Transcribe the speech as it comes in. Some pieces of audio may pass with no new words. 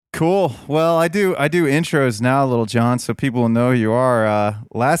Cool. Well, I do intros now, Little John, so people will know who you are.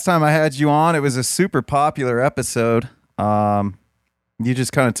 Last time I had you on, it was a super popular episode. You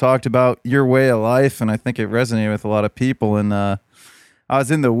just kind of talked about your way of life, and I think it resonated with a lot of people. And I was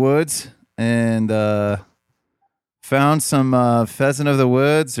in the woods and found some pheasant of the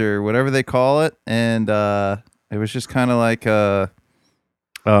woods or whatever they call it, and it was just kind of like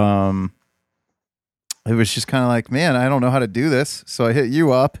um, it was just kind of like, man, I don't know how to do this. So I hit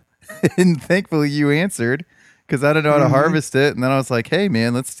you up, and thankfully you answered because I didn't know how to harvest it. And then I was like, hey,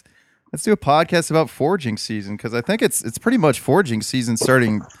 man, let's do a podcast about foraging season because I think it's pretty much foraging season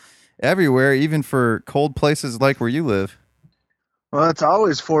starting everywhere, even for cold places like where you live. Well, it's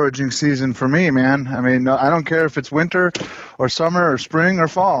always foraging season for me, man. I mean, I don't care if it's winter or summer or spring or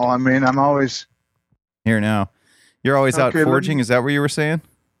fall. I mean, I'm always Here now. You're always out okay. foraging. Is that what you were saying?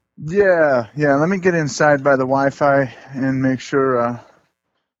 Yeah. Let me get inside by the Wi-Fi and make sure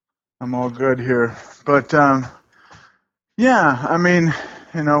I'm all good here. But yeah, I mean,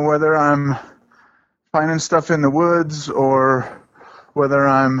 whether I'm finding stuff in the woods or whether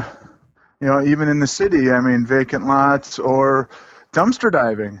I'm, even in the city. I mean, vacant lots or dumpster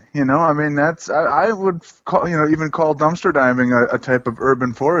diving. I mean, I would call, even call dumpster diving a type of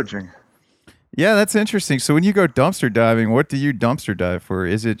urban foraging. Yeah, that's interesting. So when you go dumpster diving, what do you dumpster dive for?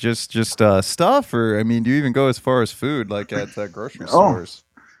 Is it just stuff, or I mean, do you even go as far as food, like at grocery Oh, stores?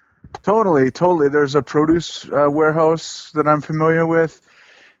 totally. There's a produce warehouse that I'm familiar with,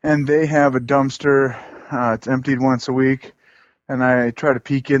 and they have a dumpster. It's emptied once a week, and I try to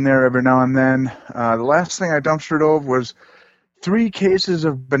peek in there every now and then. The last thing I dumpstered over was 3 cases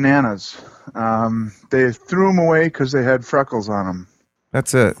of bananas. They threw them away because they had freckles on them.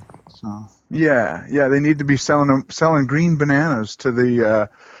 That's it. So yeah, they need to be selling green bananas to the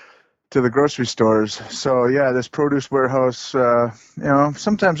grocery stores. So yeah, this produce warehouse,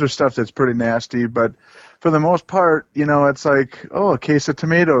 sometimes there's stuff that's pretty nasty, but for the most part, it's like, oh, a case of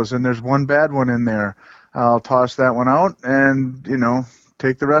tomatoes and there's one bad one in there. I'll toss that one out and,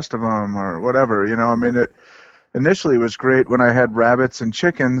 take the rest of them or whatever. I mean, it initially was great when I had rabbits and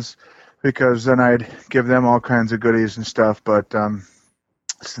chickens because then I'd give them all kinds of goodies and stuff. But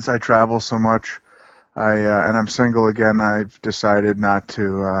since I travel so much, and I'm single again, I've decided not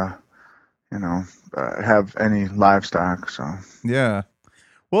to, have any livestock. So Yeah.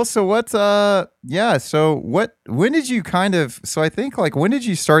 Well, so when did you so I think like, when did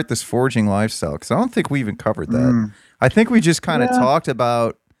you start this foraging lifestyle? Because I don't think we even covered that. I think we just kind of yeah. talked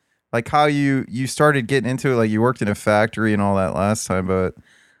about like how you started getting into it, like you worked in a factory and all that last time, but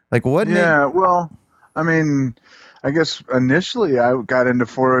like what made, Yeah, well, I mean, I guess initially I got into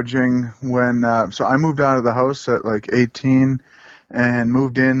foraging when, so I moved out of the house at like 18 and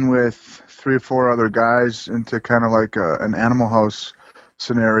moved in with 3 or 4 other guys into kind of like an Animal House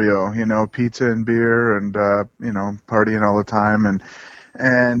scenario, pizza and beer and, partying all the time. And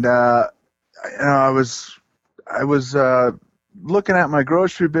I was looking at my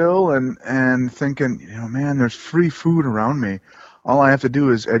grocery bill and thinking, man, there's free food around me. All I have to do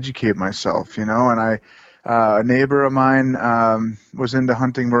is educate myself, and a neighbor of mine was into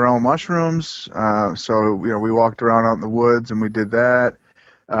hunting morel mushrooms, so we walked around out in the woods and we did that.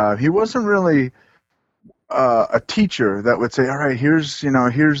 He wasn't really a teacher that would say, all right, here's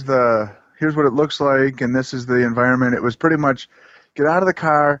what it looks like and this is the environment. It was pretty much get out of the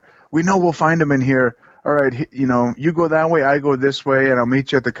car. We know we'll find them in here. All right, you go that way, I go this way, and I'll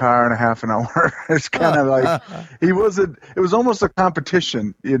meet you at the car in a half an hour. It's kind of like it was almost a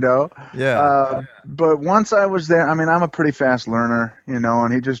competition, yeah. But once I was there, I mean, I'm a pretty fast learner,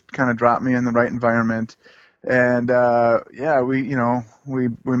 and he just kind of dropped me in the right environment. And yeah, we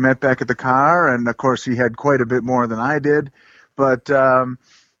met back at the car, and of course he had quite a bit more than I did, but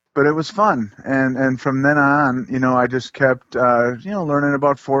it was fun. And from then on, I just kept learning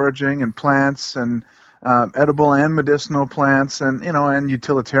about foraging and plants and edible and medicinal plants and and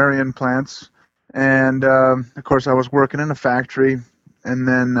utilitarian plants. And of course I was working in a factory, and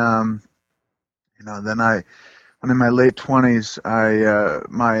then when in my late 20s,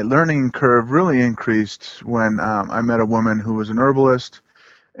 my learning curve really increased when I met a woman who was an herbalist,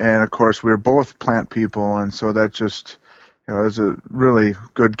 and of course we were both plant people, and so that just was a really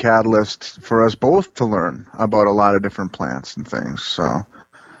good catalyst for us both to learn about a lot of different plants and things. So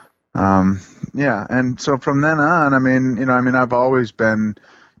yeah, and so from then on, I mean, I've always been,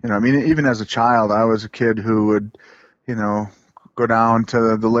 even as a child, I was a kid who would, go down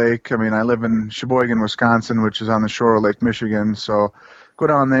to the lake. I mean, I live in Sheboygan, Wisconsin, which is on the shore of Lake Michigan. So go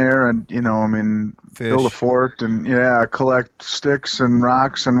down there and, build a Fish. fort and, collect sticks and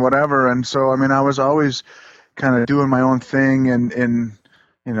rocks and whatever. And so, I mean, I was always kind of doing my own thing and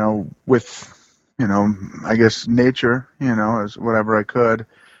with, I guess nature, as whatever I could.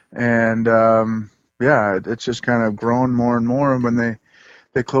 And yeah, it's just kind of grown more and more. And when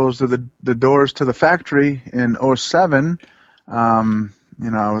they closed the doors to the factory in '07,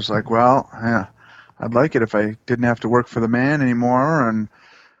 I was like, well, yeah, I'd like it if I didn't have to work for the man anymore. And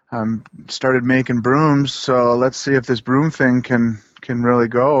started making brooms. So let's see if this broom thing can really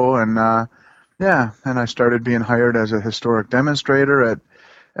go. And yeah, and I started being hired as a historic demonstrator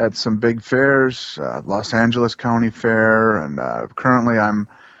at some big fairs, Los Angeles County Fair, and currently I'm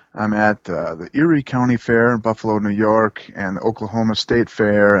at the Erie County Fair in Buffalo, New York, and the Oklahoma State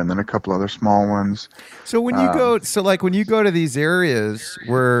Fair, and then a couple other small ones. So when you Um, go, so like when you go to these areas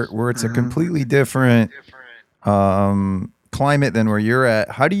where it's a mhm. completely different climate than where you're at,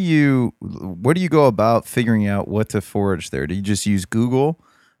 what do you go about figuring out what to forage there? Do you just use Google?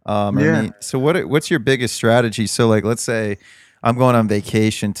 I Yeah. mean, so what's your biggest strategy? So like, let's say I'm going on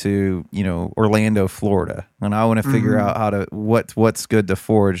vacation to, Orlando, Florida, and I want to figure Hmm. out what's good to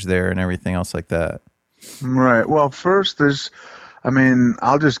forage there and everything else like that. Right. Well, first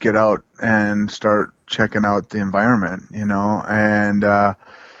I'll just get out and start checking out the environment, and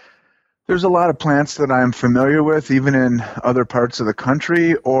there's a lot of plants that I'm familiar with, even in other parts of the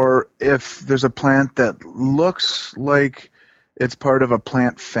country, or if there's a plant that looks like it's part of a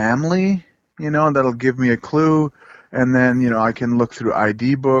plant family, that'll give me a clue. And then, I can look through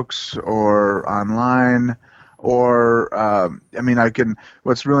ID books or online, or, I can,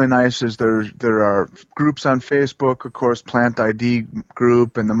 what's really nice is there are groups on Facebook, of course, Plant ID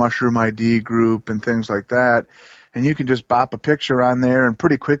group and the Mushroom ID group and things like that, and you can just bop a picture on there, and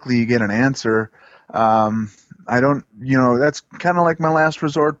pretty quickly you get an answer. Um, I don't, that's kind of like my last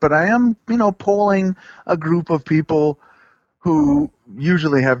resort, but I am, polling a group of people who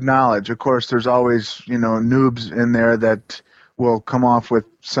usually have knowledge. Of course, there's always, noobs in there that will come off with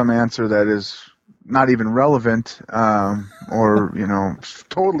some answer that is not even relevant, or,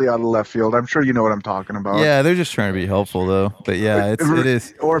 totally out of left field. I'm sure you know what I'm talking about. Yeah, they're just trying to be helpful though. But yeah, it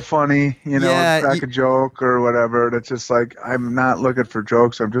is. Or funny, or Yeah, crack a joke or whatever. And it's just like, I'm not looking for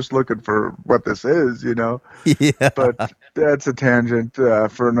jokes. I'm just looking for what this is. yeah. But that's a tangent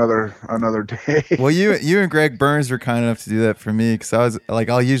for another day. Well, you and Greg Burns were kind enough to do that for me because I was like,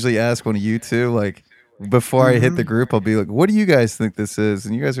 I'll usually ask one of you two, like before I hit the Hmm. group, I'll be like, "What do you guys think this is?"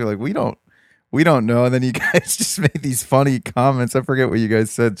 And you guys are like, we don't know." And then you guys just made these funny comments. I forget what you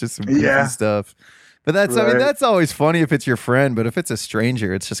guys said, just some goofy Yeah, stuff. But I mean, right. that's always funny if it's your friend. But if it's a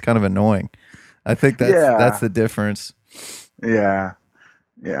stranger, it's just kind of annoying. I think that's Yeah, the difference. yeah,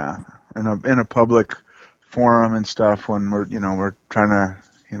 yeah. In a public forum and stuff, when we're trying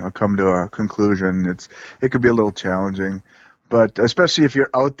to come to a conclusion, it could be a little challenging, but especially if you're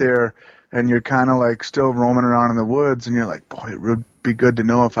out there and you're kind of like still roaming around in the woods, and you're like, boy, it would be good to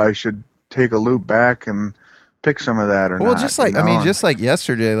know if I should take a loop back and pick some of that or Well, not, just like I mean, and just like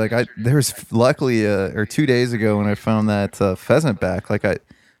yesterday, like there was luckily or 2 days ago when I found that pheasant back. Like I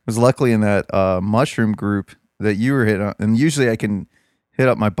was luckily in that mushroom group that you were hit on, and usually I can hit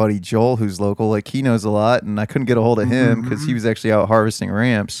up my buddy Joel, who's local. Like he knows a lot, and I couldn't get a hold of him because he hmm. was actually out harvesting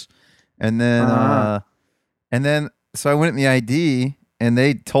ramps. And then uh so I went in the ID. And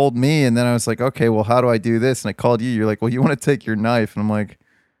they told me, and then I was like, okay, well, how do I do this? And I called you. You're like, well, you want to take your knife, and I'm like,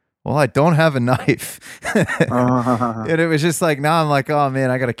 well, I don't have a knife. uh And it was just like now I'm like, oh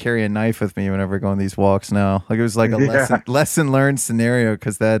man, I got to carry a knife with me whenever I go on these walks now. Like it was like a yeah. lesson learned scenario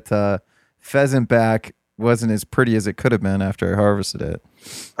because that pheasant back wasn't as pretty as it could have been after I harvested it.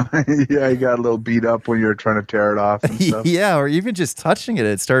 Yeah, you got a little beat up when you were trying to tear it off and stuff. Yeah, or even just touching it,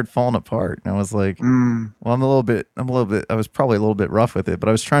 it started falling apart. And I was like, Mm. well, I was probably a little bit rough with it, but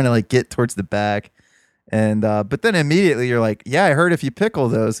I was trying to like get towards the back. And but then immediately you're like, yeah, I heard if you pickle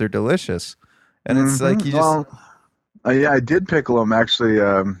those, they're delicious. And it's like you just Well, yeah, I did pickle them actually.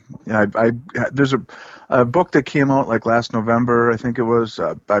 Yeah, there's a book that came out like last November, I think it was,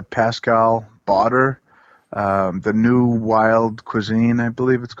 by Pascal Bauder, the New Wild Cuisine, I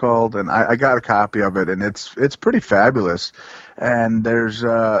believe it's called, and I got a copy of it, and it's pretty fabulous. And there's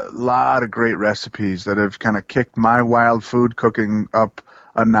a lot of great recipes that have kind of kicked my wild food cooking up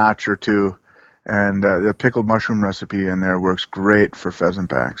a notch or two. And the pickled mushroom recipe in there works great for pheasant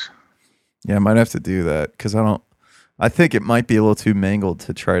backs. yeah, I might have to do that because I don't. I think it might be a little too mangled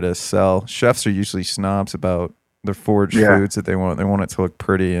to try to sell. Chefs are usually snobs about their foraged Yeah, foods that they want. They want it to look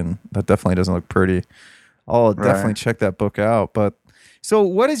pretty, and that definitely doesn't look pretty. I'll definitely right. check that book out. But so,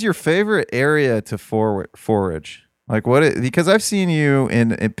 what is your favorite area to forage? Like because I've seen you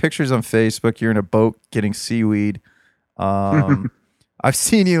in pictures on Facebook. You're in a boat getting seaweed. Um, I've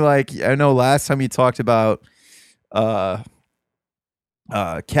seen you like I know last time you talked about uh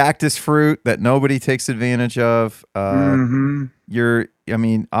cactus fruit that nobody takes advantage of. Mm-hmm. I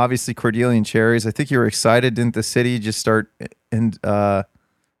mean, obviously Cordelian cherries. I think you were excited, didn't the city just start and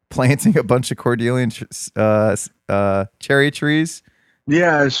planting a bunch of cherry trees?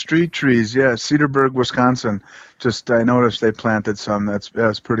 Yeah, street trees. Yeah, Cedarburg, Wisconsin. Just I noticed they planted some.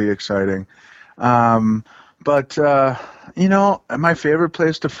 That's pretty exciting. Um, but my favorite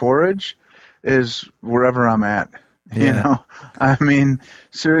place to forage is wherever I'm at. You Yeah, know, I mean,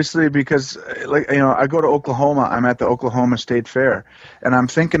 seriously, because I go to Oklahoma. I'm at the Oklahoma State Fair, and I'm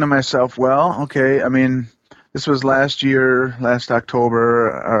thinking to myself, well, okay. I mean, this was last year, last October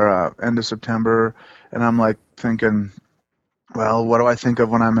or end of September, and I'm like thinking. Well, what do I think of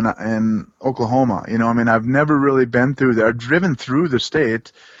when I'm in Oklahoma? I mean, I've never really been through there. I've driven through the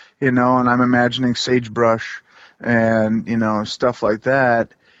state, and I'm imagining sagebrush and stuff like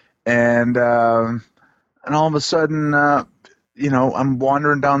that. And all of a sudden, I'm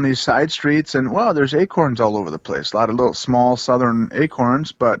wandering down these side streets, and wow, there's acorns all over the place. A lot of little small southern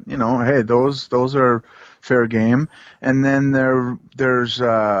acorns, but hey, those are fair game. And then there's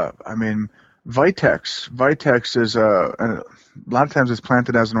I mean, Vitex. Vitex is a lot of times it's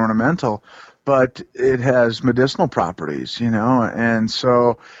planted as an ornamental, but it has medicinal properties, and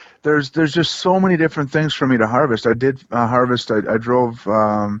so there's just so many different things for me to harvest. I did harvest. I drove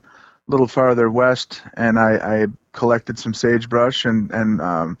a little farther west, and I collected some sagebrush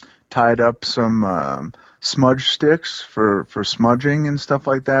and tied up some smudge sticks for smudging and stuff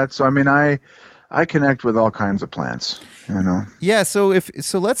like that. So I mean, I connect with all kinds of plants. yeah.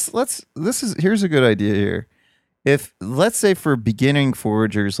 Here's a good idea here. If let's say for beginning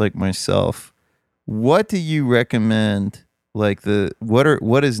foragers like myself, what do you recommend? Like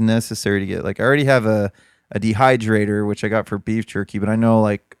what is necessary to get? Like I already have a dehydrator which I got for beef jerky, but I know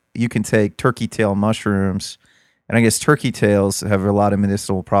like you can take turkey tail mushrooms, and I guess turkey tails have a lot of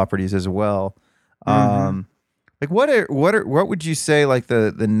medicinal properties as well. Hmm. Like what would you say like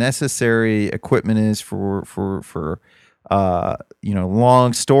the necessary equipment is for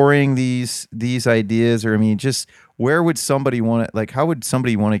long storing these ideas, or I mean just where would somebody want to, like how would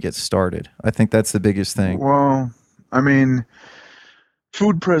somebody want to get started? I think that's the biggest thing. Well, I mean,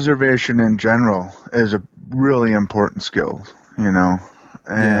 food preservation in general is a really important skill, you know.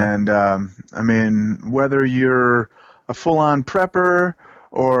 Yeah. And I mean, whether you're a full-on prepper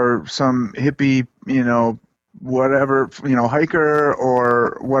or some hippie, whatever, hiker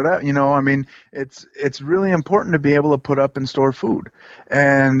or whatever, I mean, it's really important to be able to put up and store food.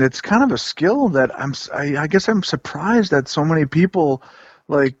 And it's kind of a skill that I guess I'm surprised that so many people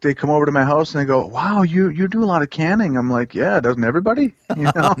like they come over to my house and they go, "Wow, you do a lot of canning." I'm like, "Yeah, doesn't everybody?"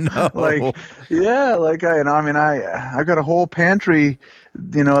 Oh Like, no. yeah, like I mean, I got a whole pantry,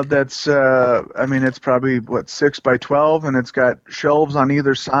 that's I mean, it's probably what 6 by 12, and it's got shelves on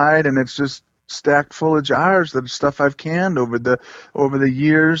either side, and it's just stacked full of jars of stuff I've canned over the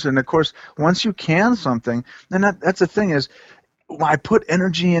years. And of course, once you can something, then that's the thing is, I put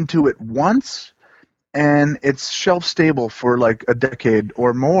energy into it once and it's shelf stable for like a decade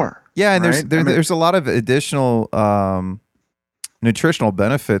or more, Yeah, and right? I mean, there's a lot of additional nutritional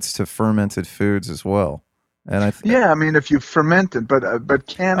benefits to fermented foods as well. And yeah, I mean, if you ferment it, but oh,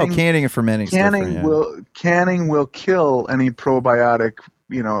 canning canning and fermenting is different. canning Yeah. will kill any probiotic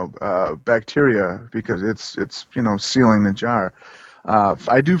bacteria because it's sealing the jar.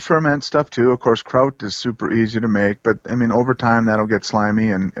 I do ferment stuff too. Of course, kraut is super easy to make, but I mean, over time that'll get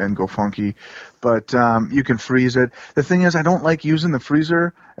slimy and go funky. But you can freeze it. The thing is, I don't like using the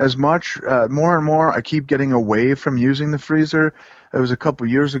freezer as much. More and more, I keep getting away from using the freezer. It was a couple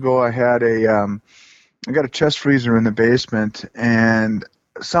years ago. I got a chest freezer in the basement, and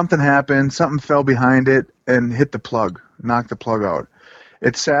something happened. Something fell behind it and hit the plug, knocked the plug out.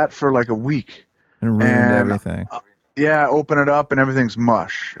 It sat for like a week, And ruined and everything. yeah, open it up and everything's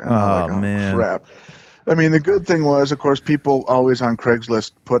mush. And I'm Oh like, oh man. crap. I mean, the good thing was, of course, people always on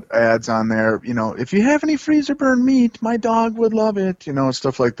Craigslist put ads on there. If you have any freezer burn meat, my dog would love it.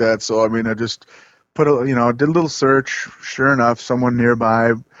 Stuff like that. So I mean, I just did a little search. Sure enough, someone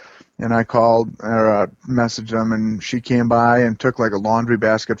nearby, and I called or messaged them, and she came by and took like a laundry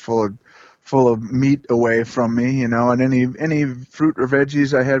basket full of meat away from me. And any fruit or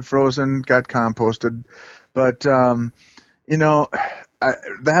veggies I had frozen got composted. But you know,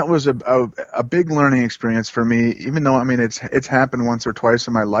 that was a big learning experience for me. Even though I mean it's happened once or twice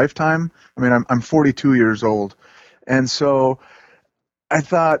in my lifetime. I mean I'm 42 years old, and so I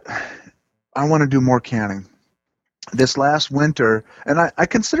thought I want to do more canning. This last winter, and I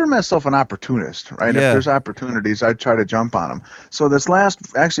consider myself an opportunist, right? If Yeah. there's opportunities, I try to jump on them. So this last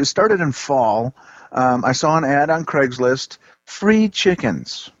actually started in fall. I saw an ad on Craigslist free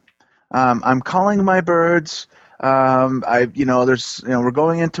chickens. I'm calling my birds. We're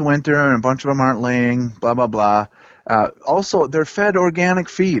going into winter and a bunch of them aren't laying, blah, blah, blah. Also, they're fed organic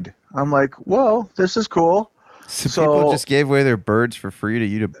feed. I'm like, whoa, this is cool. So people So, just gave away their birds for free to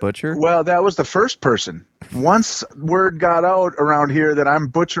you to butcher? well, that was the first person. Once word got out around here that I'm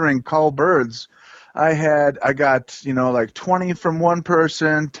butchering cull birds, I got, like 20 from one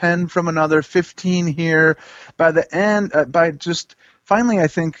person, 10 from another, 15 here. By the end, finally, I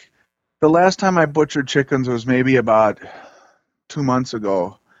think the last time I butchered chickens was maybe about 2 months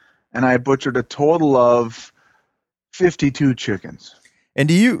ago, and I butchered a total of 52 chickens. And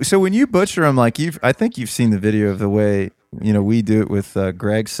so when you butcher them, like I think you've seen the video of the way, we do it with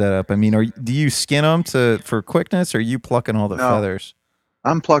Greg's setup. I mean, do you skin them for quickness, or are you plucking all the No, feathers?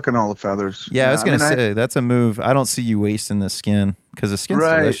 I'm plucking all the feathers. Yeah, I was I gonna mean, say that's a move. I don't see you wasting the skin because the skin's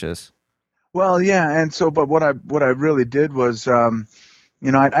right. delicious. Well, yeah, and so, but what I really did was,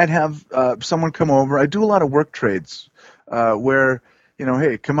 I'd have someone come over. I do a lot of work trades, where,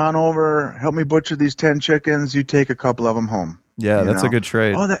 hey, come on over, help me butcher these 10 chickens. You take a couple of them home. Yeah, that's a good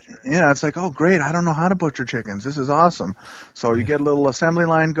trade. Oh, it's like, oh, great. I don't know how to butcher chickens. This is awesome. So you get a little assembly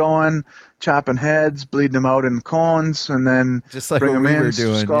line going, chopping heads, bleeding them out in cones, and then Just like bring what them we in, were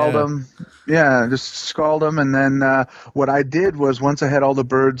doing. scald Yeah. them. Yeah, just scald them. And then what I did was once I had all the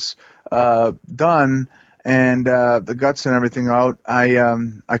birds done and the guts and everything out,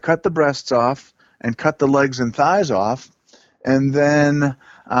 I cut the breasts off and cut the legs and thighs off, and then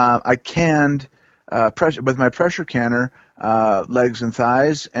I canned pressure with my pressure canner legs and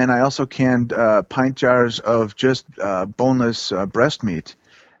thighs, and I also canned pint jars of just boneless breast meat,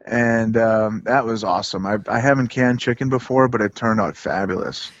 and that was awesome. I haven't canned chicken before, but it turned out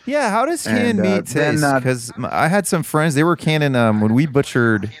fabulous. Yeah, how does And canned meat then taste? Because I had some friends, they were canning when we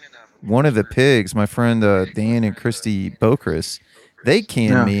butchered one of the pigs. My friend Dan and Christy Bokris, they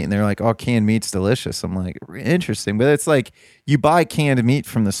canned yeah, meat, and they're like, "Oh, canned meat's delicious." I'm like, "Interesting," but it's like you buy canned meat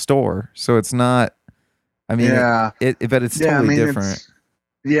from the store, so it's not. I mean, yeah, but it's yeah. I totally mean, different.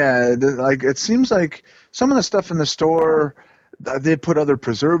 like it seems like some of the stuff in the store. They put other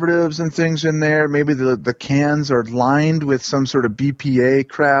preservatives and things in there. Maybe the cans are lined with some sort of BPA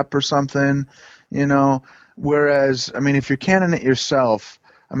crap or something, you know. Whereas, I mean, if you're canning it yourself,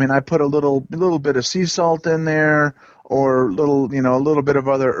 I mean, I put a little bit of sea salt in there, or a little bit of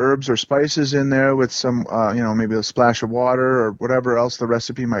other herbs or spices in there with some, maybe a splash of water or whatever else the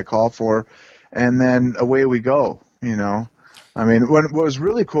recipe might call for, and then away we go. I mean, what was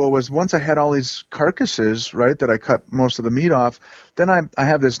really cool was once I had all these carcasses, right, that I cut most of the meat off, then I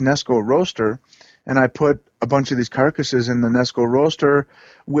have this Nesco roaster, and I put a bunch of these carcasses in the Nesco roaster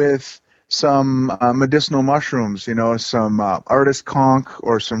with some medicinal mushrooms, some artist conch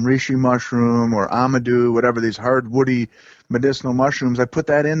or some reishi mushroom or amadou, whatever, these hard, woody medicinal mushrooms. I put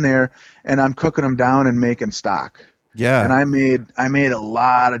that in there, and I'm cooking them down and making stock. And Yeah. I made a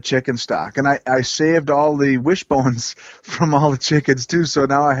lot of chicken stock, and I saved all the wish bones from all the chickens too. So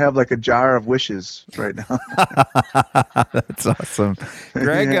now I have like a jar of wishes right now. That's awesome.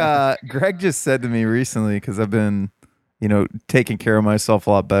 Greg, Yeah. Greg just said to me recently, because I've been, taking care of myself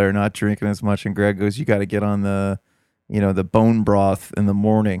a lot better, not drinking as much. And Greg goes, "You got to get on the bone broth in the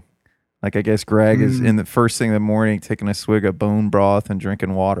morning." Like, I guess Greg is Mm. in the first thing in the morning taking a swig of bone broth and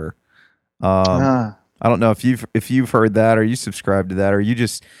drinking water. Um, Ah. I don't know if you've heard that, or you subscribe to that, or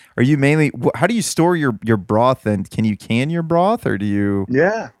are you mainly, how do you store your broth then? Can you can your broth, or do you,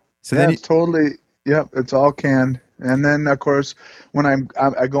 Yeah. so Yeah. then you, It's totally. Yep. It's all canned. And then, of course, when I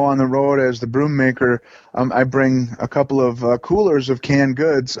go on the road as the broom maker, I bring a couple of coolers of canned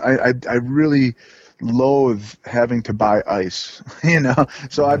goods. I really loathe having to buy ice,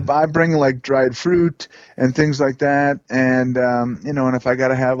 So I bring like dried fruit and things like that, and if I got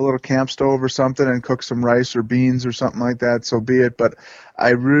to have a little camp stove or something and cook some rice or beans or something like that, so be it. But I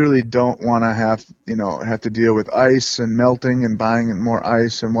really don't want to have to deal with ice and melting and buying more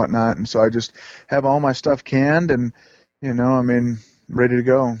ice and whatnot, and so I just have all my stuff canned and I mean, ready to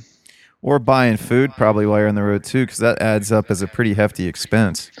go. or buying food probably while you're on the road too, because that adds up as a pretty hefty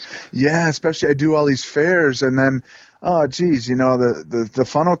expense. Yeah, especially I do all these fairs, and then, oh geez, the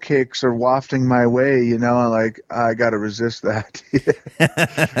funnel cakes are wafting my way, like I got to resist that.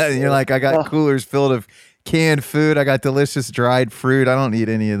 And you're like, I got Oh, coolers filled of canned food. I got delicious dried fruit. I don't need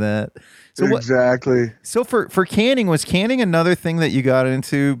any of that. So what? exactly. So for canning, was canning another thing that you got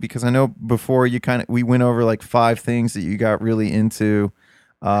into? Because I know before we went over like 5 things that you got really into.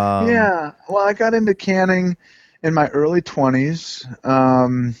 Yeah, well, I got into canning in my early 20s.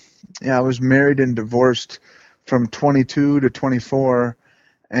 Yeah, I was married and divorced from 22 to 24,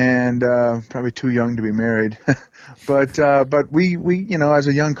 and probably too young to be married. But we as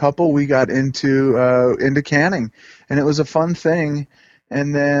a young couple we got into canning, and it was a fun thing.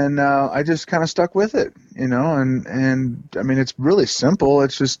 And then I just kind of stuck with it, and I mean it's really simple.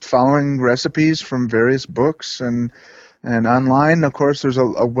 It's just following recipes from various books and online. Of course, there's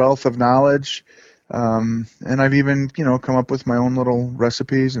a wealth of knowledge. And I've even, come up with my own little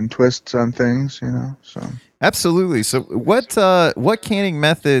recipes and twists on things. So. Absolutely. So what canning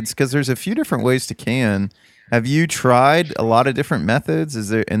methods? Because there's a few different ways to can. Have you tried a lot of different methods? Is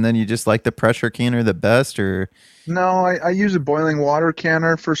there, and then you just like the pressure canner the best, or No, I use a boiling water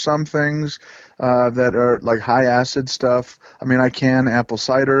canner for some things that are like high acid stuff. I mean, I can apple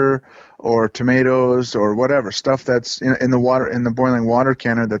cider or tomatoes or whatever stuff that's in the water in the boiling water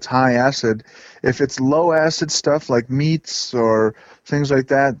canner that's high acid. If it's low acid stuff like meats or things like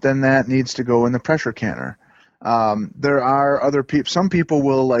that, then that needs to go in the pressure canner. There are other people. Some people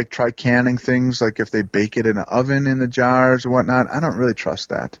will like try canning things like if they bake it in an oven in the jars or whatnot. I don't really trust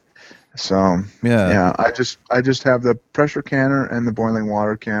that. So yeah. yeah, I just have the pressure canner and the boiling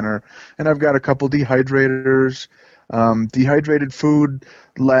water canner, and I've got a couple dehydrators. Dehydrated food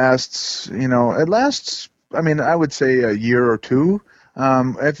lasts, it lasts. I mean, I would say a year or two.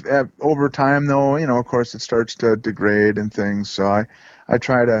 If over time, though, of course, it starts to degrade and things. So I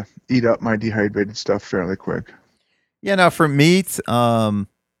try to eat up my dehydrated stuff fairly quick. Yeah. Now for meat, I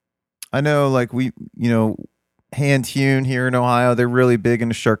know like hand hewn here in Ohio, they're really big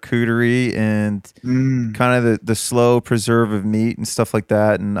into charcuterie and Mm, kind of the slow preserve of meat and stuff like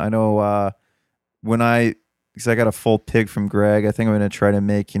that. And I know when because I got a full pig from Greg, I think I'm going to try to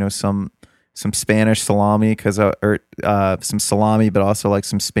make some Spanish salami or some salami, but also like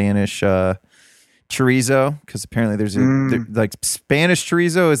some Spanish chorizo because apparently mm. like Spanish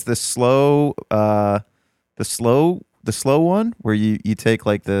chorizo is the slow one where you take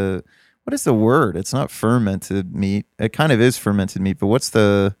like the what is the word? It's not fermented meat. It kind of is fermented meat, but what's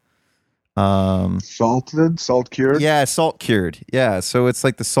the Salted, salt cured. yeah, salt cured. Yeah, so it's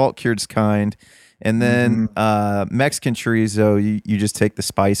like the salt cured kind. And then Mm-hmm. Mexican chorizo, you just take the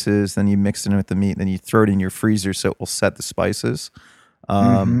spices, then you mix it in with the meat, and then you throw it in your freezer so it will set the spices.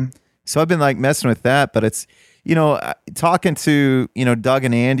 Um, Mm-hmm. so I've been like messing with that, but it's talking to Doug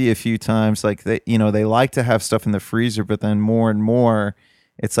and Andy a few times, like they like to have stuff in the freezer, but then more and more,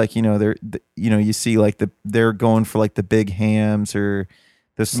 it's like you see like they're going for like the big hams or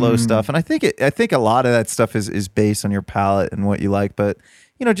the slow Mm. stuff, and I think a lot of that stuff is based on your palate and what you like, but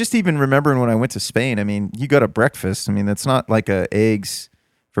just even remembering when I went to Spain, I mean, you go to breakfast. I mean, it's not like a eggs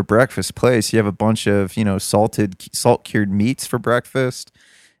for breakfast place. You have a bunch of, salt cured meats for breakfast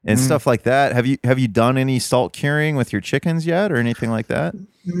and Mm. stuff like that. Have you done any salt curing with your chickens yet or anything like that?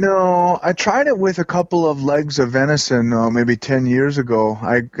 No, I tried it with a couple of legs of venison, maybe 10 years ago.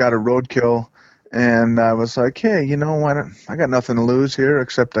 I got a roadkill and I was like, hey, why don't, I got nothing to lose here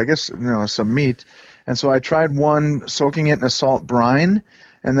except, I guess, some meat. And so I tried one soaking it in a salt brine,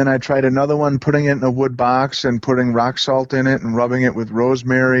 and then I tried another one putting it in a wood box and putting rock salt in it and rubbing it with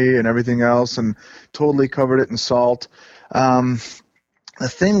rosemary and everything else and totally covered it in salt. Um, the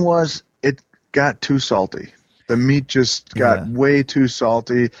thing was, it got too salty. The meat just got Yeah. way too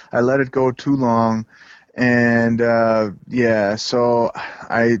salty. I let it go too long, and yeah, so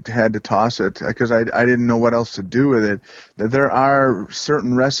I had to toss it because I didn't know what else to do with it. There are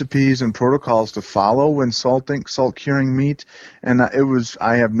certain recipes and protocols to follow when salt curing meat, and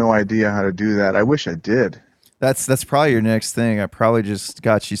I have no idea how to do that. I wish I did. That's probably your next thing. I probably just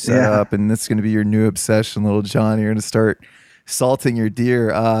got you set Yeah, up, and that's going to be your new obsession, little John. You're going to start salting your deer.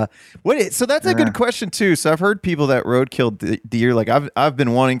 So that's a yeah. good question too. So I've heard people that roadkill deer. Like I've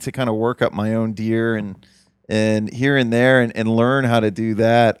been wanting to kind of work up my own deer and here and there and learn how to do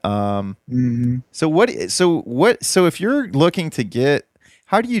that. Hmm. So if you're looking to get,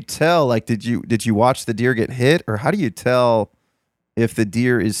 how do you tell? Like, did you watch the deer get hit, or how do you tell if the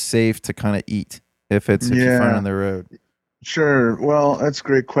deer is safe to kind of eat if you find it Yeah, on the road? sure. Well, that's a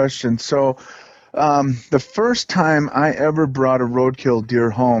great question. So, the first time I ever brought a roadkill deer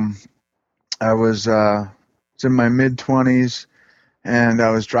home, I was in my mid 20s, and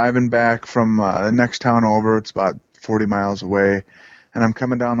I was driving back from the next town over. It's about 40 miles away, and I'm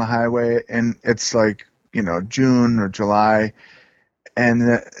coming down the highway, and it's like June or July,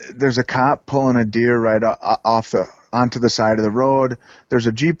 and there's a cop pulling a deer right off the onto the side of the road. There's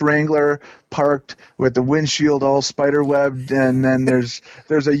a Jeep Wrangler parked with the windshield all spider webbed, and then there's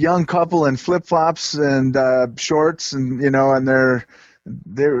a young couple in flip flops and shorts, and and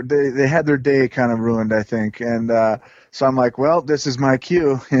they had their day kind of ruined, I think. And so I'm like, well, this is my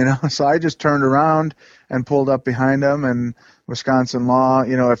cue. So I just turned around and pulled up behind them and Wisconsin law,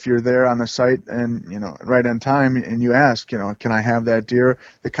 if you're there on the site and, right on time and you ask, can I have that deer?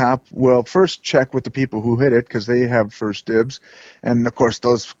 The cop will first check with the people who hit it because they have first dibs. And of course,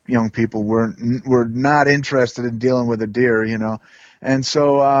 those young people were not interested in dealing with a deer. And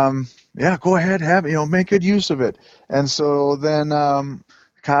so, yeah, go ahead, have it, make good use of it. And so then the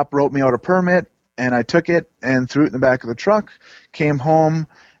cop wrote me out a permit and I took it and threw it in the back of the truck, came home.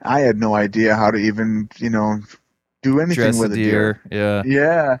 I had no idea how to even, do anything Dress a with a deer. deer. Yeah.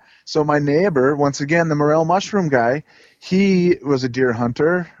 Yeah. So my neighbor, once again, the morel mushroom guy, he was a deer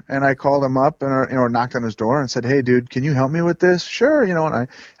hunter, and I called him up and knocked on his door and said, "Hey, dude, can you help me with this?" Sure, and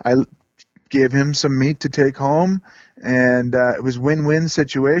I gave him some meat to take home, and it was win-win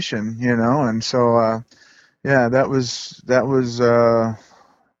situation, and so yeah, that was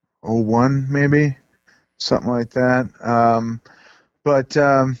 '01 maybe, something like that. But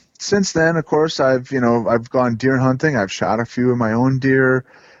since then, of course, I've gone deer hunting. I've shot a few of my own deer,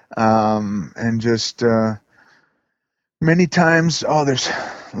 and just many times. Oh, there's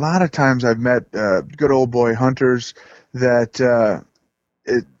a lot of times I've met good old boy hunters that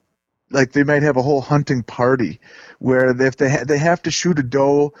it like they might have a whole hunting party where if they have to shoot a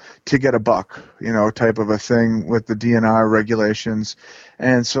doe to get a buck, type of a thing with the DNR regulations,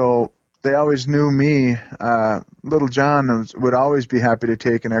 and so they always knew me. Little John would always be happy to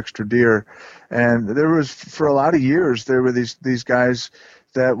take an extra deer, and there was for a lot of years there were these guys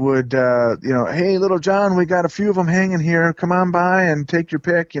that would hey, Little John, we got a few of them hanging here. Come on by and take your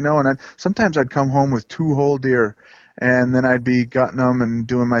pick, and sometimes I'd come home with 2 whole deer, and then I'd be gutting them and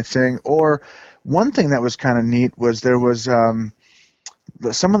doing my thing. Or one thing that was kind of neat was there was some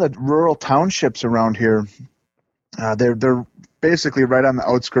of the rural townships around here. They're basically right on the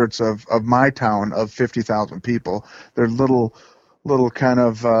outskirts of my town of 50,000 people. They're little kind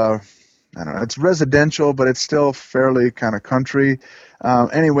of I don't know. It's residential, but it's still fairly kind of country.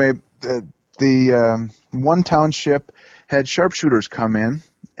 Anyway, the one township had sharpshooters come in,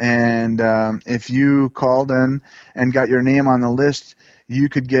 and if you called in and got your name on the list, you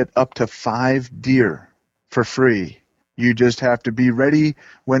could get up to 5 deer for free. You just have to be ready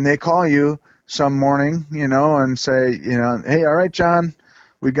when they call you some morning, and say, hey, all right, John,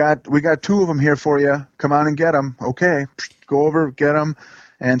 we got 2 of them here for you. Come on and get them. Okay, go over, get them,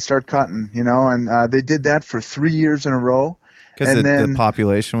 and start cutting. And they did that for 3 years in a row. Because the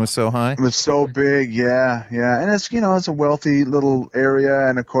population was so high? It was so big, yeah. And it's a wealthy little area,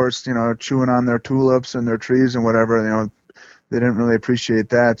 and of course, chewing on their tulips and their trees and whatever, they didn't really appreciate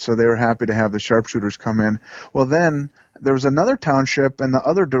that, so they were happy to have the sharpshooters come in. Well, then there was another township in the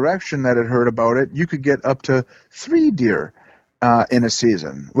other direction that had heard about it. You could get up to 3 deer in a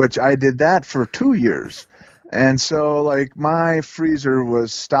season, which I did that for 2 years. And so, like, my freezer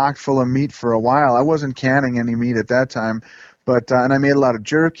was stocked full of meat for a while. I wasn't canning any meat at that time, but and I made a lot of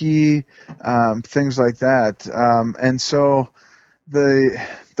jerky, things like that. And so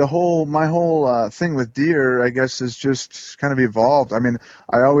my whole thing with deer, I guess, is just kind of evolved. I mean,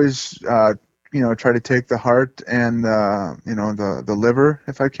 I always try to take the heart and the liver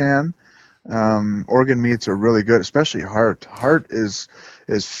if I can. Organ meats are really good, especially heart. Heart is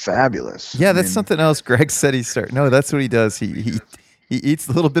fabulous. Yeah, that's something else. Greg said No, that's what he does. He eats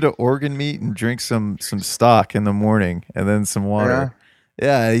a little bit of organ meat and drinks some stock in the morning and then some water.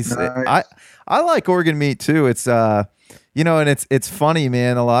 Yeah, nice. I like organ meat too. It's and it's funny,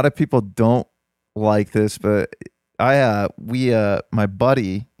 man. A lot of people don't like this, but my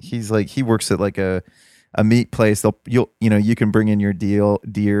buddy, he works at like a meat place. You can bring in your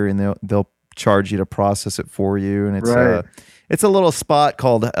deer and they'll charge you to process it for you. And it's a little spot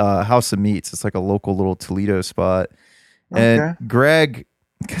called House of Meats. It's like a local little Toledo spot. And Greg,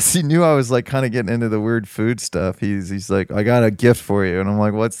 because he knew I was like kind of getting into the weird food stuff, he's like, I got a gift for you. And I'm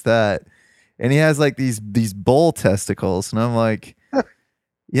like, what's that? And he has like these bull testicles. And I'm like,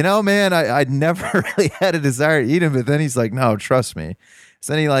 man, I'd never really had a desire to eat him. But then he's like, no, trust me.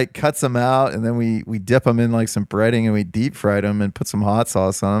 So then he like cuts them out, and then we dip them in like some breading, and we deep fried them and put some hot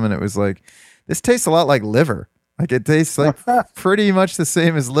sauce on them. And it was like, this tastes a lot like liver. Like it tastes like pretty much the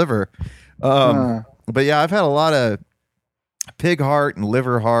same as liver. But yeah, I've had a lot of pig heart and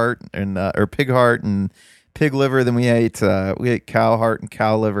liver heart and or pig heart and pig liver. Then we ate cow heart and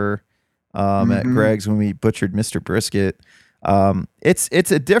cow liver at Greg's when we butchered Mr. Brisket.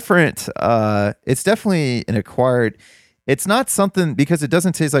 It's a different it's definitely an acquired. It's not something because it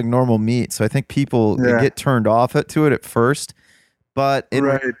doesn't taste like normal meat. So I think people get turned off to it at first, but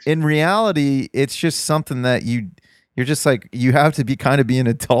in reality, it's just something that you're just like, you have to be an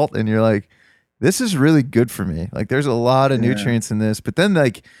adult, and you're like, this is really good for me. Like there's a lot of Yeah. nutrients in this, but then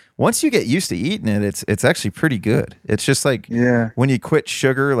like once you get used to eating it, it's actually pretty good. It's just like Yeah. when you quit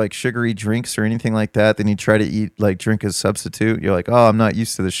sugar, like sugary drinks or anything like that, then you try to eat like drink as substitute. You're like, oh, I'm not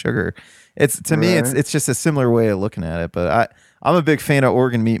used to the sugar. It's to me, Right. it's just a similar way of looking at it. But I'm a big fan of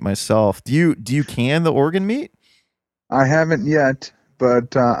organ meat myself. Do you can the organ meat? I haven't yet,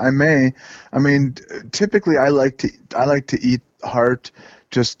 but I may. I mean, typically I like to eat heart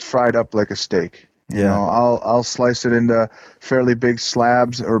just fried up like a steak. You Yeah, know, I'll slice it into fairly big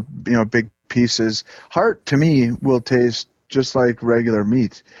slabs or big pieces. Heart to me will taste just like regular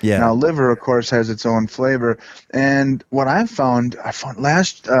meat. yeah, Now liver, of course, has its own flavor. And what I found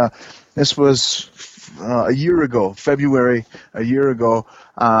last this was a year ago, February a year ago.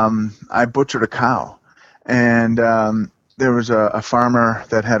 I butchered a cow and there was a farmer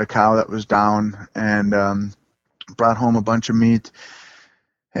that had a cow that was down and brought home a bunch of meat.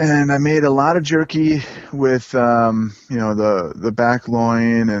 And I made a lot of jerky with the back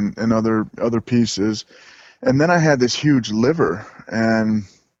loin and other pieces. And then I had this huge liver. And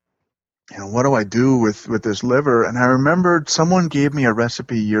what do I do with this liver? And I remembered someone gave me a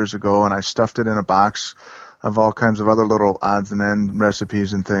recipe years ago, and I stuffed it in a box of all kinds of other little odds and end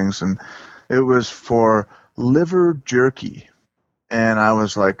recipes and things. And it was for liver jerky. And I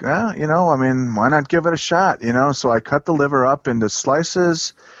was like, I mean, why not give it a shot? So I cut the liver up into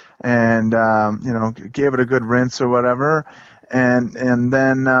slices and, gave it a good rinse or whatever. And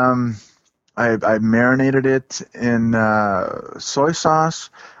then I marinated it in soy sauce.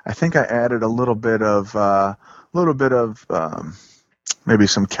 I think I added a little bit of maybe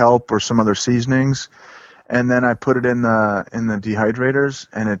some kelp or some other seasonings, and then I put it in the dehydrators,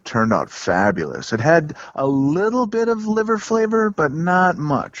 and it turned out fabulous. It had a little bit of liver flavor, but not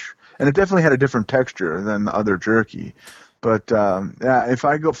much, and it definitely had a different texture than the other jerky. But yeah, if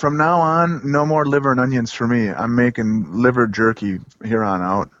I go from now on, no more liver and onions for me. I'm making liver jerky here on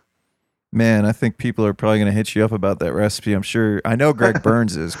out. man, I think people are probably going to hit you up about that recipe. I'm sure. I know Greg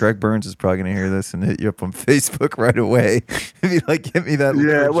Burns is. Greg Burns is probably going to hear this and hit you up on Facebook right away. If you like, get me that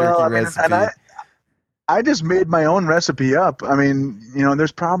Yeah, liver well, jerky I mean, and recipe. I just made my own recipe up. I mean,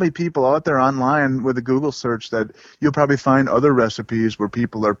 there's probably people out there online with a Google search that you'll probably find other recipes where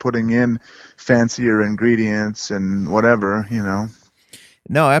people are putting in fancier ingredients and whatever.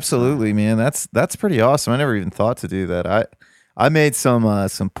 No, So, absolutely, man. That's pretty awesome. I never even thought to do that. I made some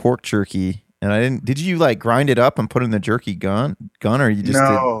pork jerky, and I didn't. Did you like grind it up and put it in the jerky gun, or you just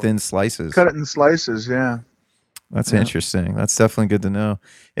did no, thin slices? cut it in slices. Yeah, That's yeah. interesting. That's definitely good to know.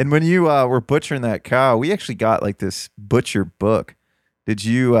 And when you were butchering that cow, we actually got like this butcher book. Did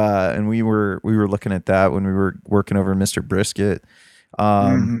you? And we were looking at that when we were working over Mr. Brisket.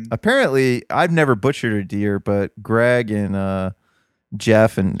 Hmm. Apparently, I've never butchered a deer, but Greg and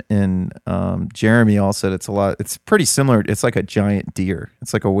Jeff and Jeremy all said it's a lot. It's pretty similar. It's like a giant deer.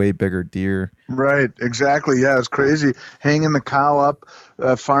 It's like a way bigger deer. Right, exactly. Yeah, it's crazy. Hanging the cow up.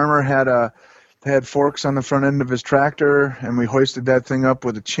 A farmer had forks on the front end of his tractor, and we hoisted that thing up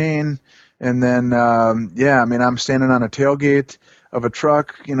with a chain. And then, yeah, I mean, I'm standing on a tailgate of a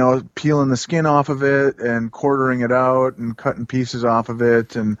truck, peeling the skin off of it and quartering it out and cutting pieces off of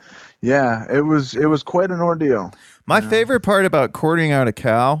it. And yeah, it was quite an ordeal. My favorite part about quartering out a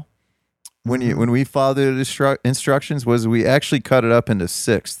cow Hmm. when we followed the instructions was we actually cut it up into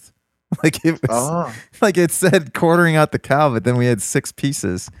sixths. Like it was Oh, like it said quartering out the cow, but then we had six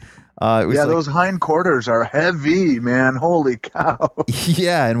pieces. It was yeah, like those hind quarters are heavy, man. Holy cow.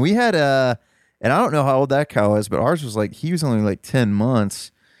 yeah, and we had and I don't know how old that cow was, but ours was like he was only like 10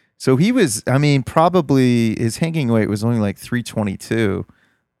 months. So he was, I mean, probably his hanging weight was only like 322,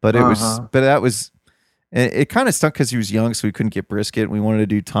 but Uh-huh. that was it kind of stunk because he was young, so we couldn't get brisket. We wanted to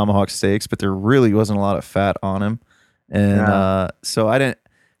do tomahawk steaks, but there really wasn't a lot of fat on him. And Yeah. so I didn't.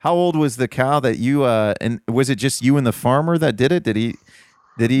 How old was the cow that you? And was it just you and the farmer that did it? Did he?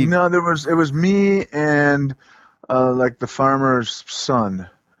 Did he? No, it was me and like the farmer's son.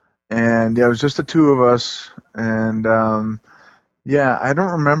 And yeah, it was just the two of us. And yeah, I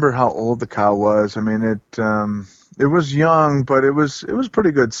don't remember how old the cow was. I mean, it was young, but it was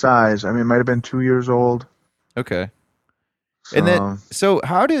pretty good size. I mean, it might have been 2 years old. Okay. And then, So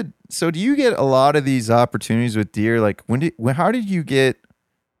so do you get a lot of these opportunities with deer? Like how did you get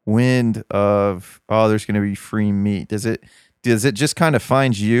wind of, oh, there's going to be free meat? Does it just kind of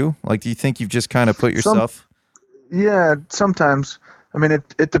find you? Like, do you think you've just kind of put some yourself? yeah, sometimes. I mean,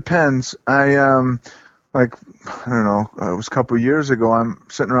 it depends. Like I don't know, it was a couple of years ago. I'm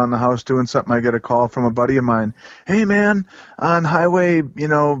sitting around the house doing something. I get a call from a buddy of mine. Hey man, on highway,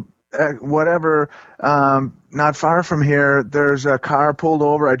 whatever. Not far from here, there's a car pulled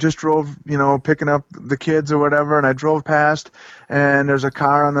over. I just drove, picking up the kids or whatever, and I drove past, and there's a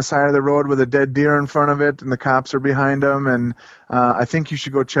car on the side of the road with a dead deer in front of it, and the cops are behind them, and I think you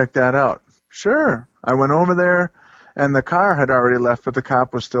should go check that out. Sure. I went over there, and the car had already left, but the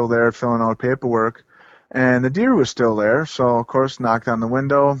cop was still there filling out paperwork, and the deer was still there. So, of course, knocked on the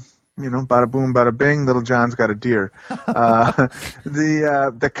window. Bada boom, bada bing. Little John's got a deer.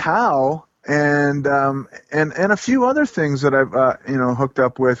 The cow and a few other things that I've hooked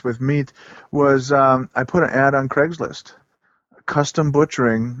up with meat was I put an ad on Craigslist, custom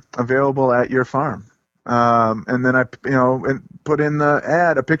butchering available at your farm. And then I and put in the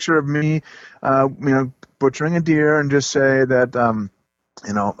ad a picture of me butchering a deer, and just say that I'm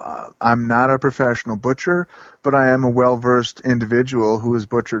not a professional butcher, but I am a well-versed individual who has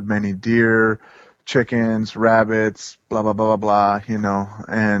butchered many deer, chickens, rabbits, blah, blah, blah, blah, blah,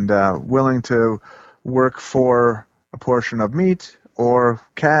 and willing to work for a portion of meat or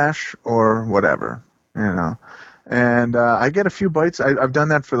cash or whatever. And I get a few bites. I've done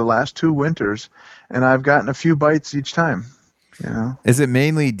that for the last 2 winters, and I've gotten a few bites each time. Is it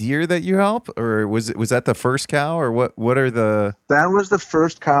mainly deer that you help, or was that the first cow, or what are the? That was the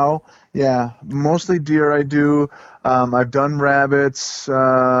first cow. Yeah, mostly deer I do. I've done rabbits.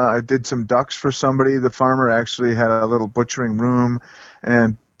 I did some ducks for somebody. The farmer actually had a little butchering room,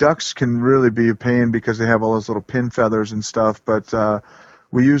 and ducks can really be a pain because they have all those little pin feathers and stuff. But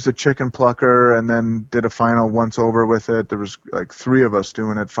we used a chicken plucker and then did a final once over with it. There was like 3 of us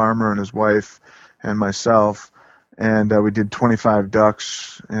doing it, farmer and his wife and myself. And we did 25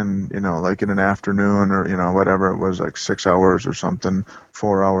 ducks in like in an afternoon, or whatever it was, like 6 hours or something,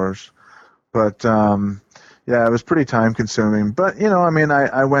 4 hours. But yeah, it was pretty time consuming. But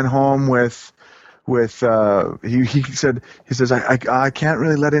I went home with he says I can't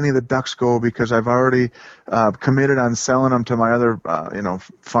really let any of the ducks go because I've already committed on selling them to my other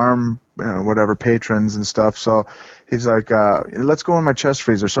farm whatever patrons and stuff. So he's like, let's go in my chest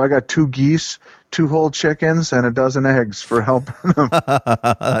freezer. So I got 2 geese, 2 whole chickens, and a dozen eggs for helping them.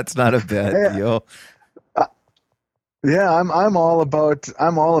 That's not a bad deal. Yeah, I'm all about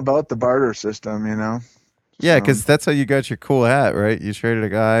the barter system. Yeah, because that's how you got your cool hat, right? You traded a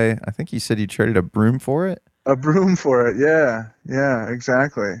guy. I think you said you traded a broom for it. A broom for it. Yeah,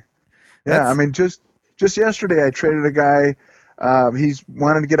 exactly. Yeah, I mean, just yesterday I traded a guy. He's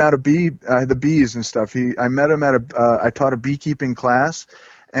wanted to get out of the bees and stuff. I met him at I taught a beekeeping class,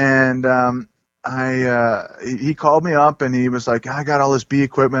 and he called me up and he was like, I got all this bee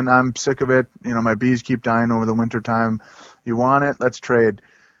equipment. I'm sick of it. My bees keep dying over the winter time. You want it? Let's trade.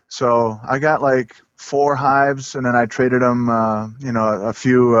 So I got like 4 hives, and then I traded them, a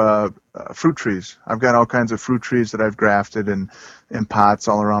few fruit trees. I've got all kinds of fruit trees that I've grafted in pots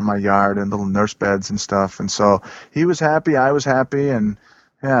all around my yard and little nurse beds and stuff. And so he was happy, I was happy, and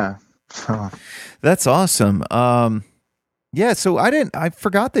yeah. So. That's awesome. Yeah, so I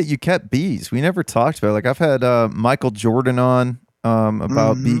forgot that you kept bees. We never talked about it. Like I've had Michael Jordan on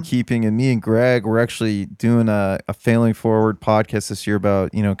about beekeeping, and me and Greg were actually doing a Failing Forward podcast this year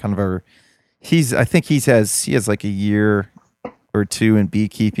about, kind of our I think he has like a year or 2 in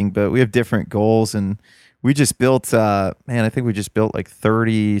beekeeping, but we have different goals, and we just built I think we just built like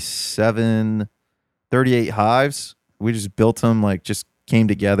 38 hives. We just built them, like just came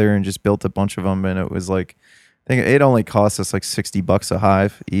together and just built a bunch of them, and it was like I think it only cost us like $60 a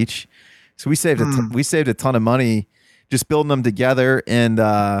hive each. So we saved a ton of money just building them together, and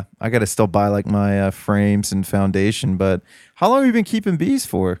I got to still buy like my frames and foundation. But how long have you been keeping bees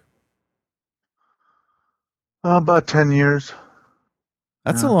for? About 10 years.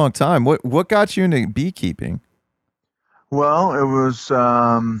 That's a long time. What got you into beekeeping? Well, it was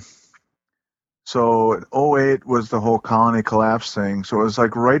so in '08 was the whole colony collapse thing. So it was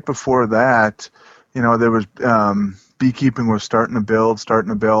like right before that, there was beekeeping was starting to build,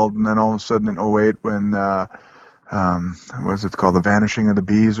 and then all of a sudden in '08 when what was it called, The Vanishing of the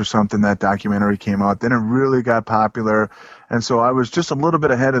Bees or something, that documentary came out, then it really got popular, and so I was just a little bit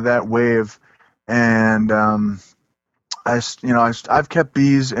ahead of that wave. And I've kept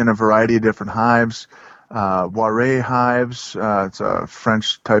bees in a variety of different hives, Waré hives. It's a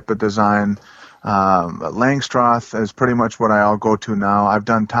French type of design. Langstroth is pretty much what I'll go to now. I've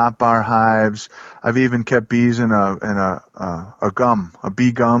done top bar hives. I've even kept bees in a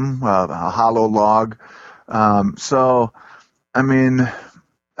bee gum, a hollow log. So, I mean,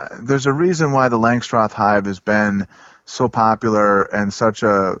 there's a reason why the Langstroth hive has been so popular and such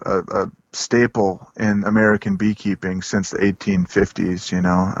a staple in American beekeeping since the 1850s.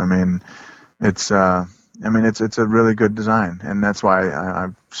 I mean, it's I mean, it's a really good design, and that's why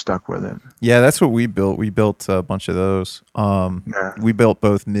I've stuck with it. Yeah, that's what we built. We built a bunch of those. Yeah. We built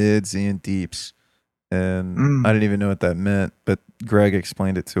both mids and deeps, and I Mm. didn't even know what that meant, but Greg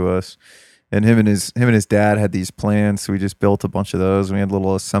explained it to us. And him and his dad had these plans, so we just built a bunch of those. And we had a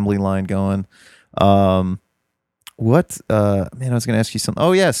little assembly line going. Um, what man, I was going to ask you something.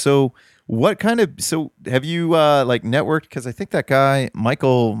 Oh yeah, so what kind of so have you like networked? Because I think that guy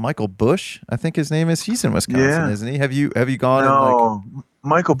Michael Bush, I think his name is. He's in Wisconsin, Yeah. isn't he? Have you gone and like No,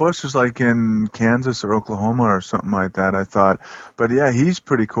 Michael Bush is like in Kansas or Oklahoma or something like that, I thought. But yeah, he's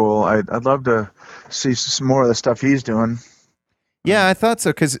pretty cool. I'd love to see some more of the stuff he's doing. Yeah, I thought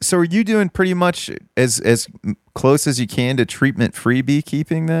so. Because so are you doing pretty much as close as you can to treatment free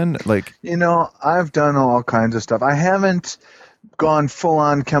beekeeping then? Like, I've done all kinds of stuff. I haven't gone full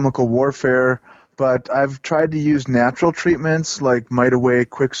on chemical warfare, but I've tried to use natural treatments like Mite Away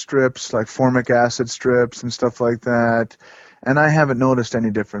quick strips, like formic acid strips and stuff like that. And I haven't noticed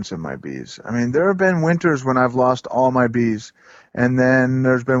any difference in my bees. I mean, there have been winters when I've lost all my bees, and then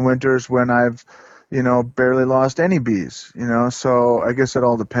there's been winters when I've barely lost any bees, so I guess it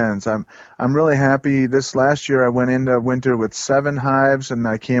all depends. I'm really happy. This last year I went into winter with 7 hives and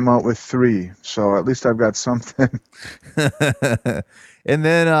I came out with 3. So at least I've got something. and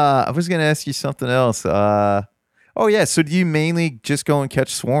then I was gonna ask you something else. Oh yeah, so do you mainly just go and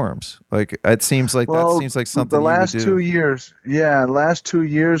catch swarms? Like it seems like that Well, seems like the something you would last do. 2 years, yeah, last 2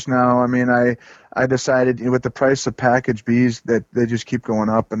 years now, I mean, I decided with the price of packaged bees that they just keep going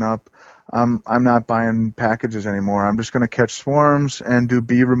up and up. I'm not buying packages anymore. I'm just going to catch swarms and do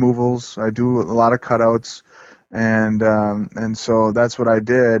bee removals. I do a lot of cutouts, and so that's what I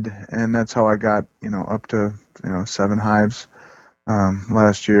did, and that's how I got up to 7 hives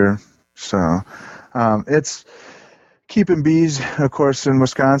last year. So it's keeping bees, of course, in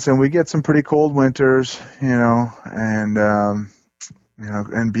Wisconsin. We get some pretty cold winters, and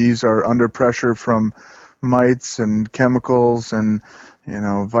bees are under pressure from mites and chemicals and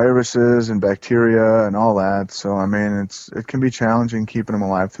viruses and bacteria and all that. So I mean, it can be challenging keeping them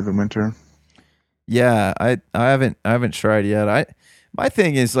alive through the winter. Yeah, I haven't tried yet. My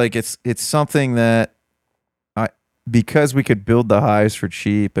thing is like it's something that I because we could build the hives for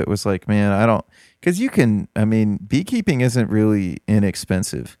cheap. It was like, man, I don't because you can. I mean, beekeeping isn't really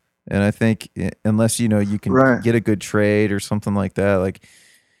inexpensive, and I think unless you can Right. get a good trade or something like that, like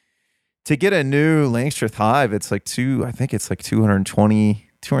to get a new Langstroth hive, it's like I think it's like 220,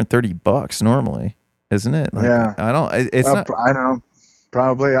 $230 normally, isn't it? Like Yeah. I don't. It's not. I don't know.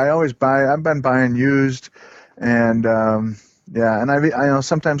 Probably. I always buy. I've been buying used, and yeah, and I know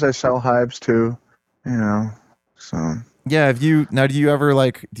sometimes I sell hives too. You know. So. Yeah, have you now do you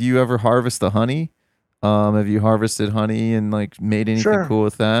ever harvest the honey? Have you harvested honey and like made anything Sure. cool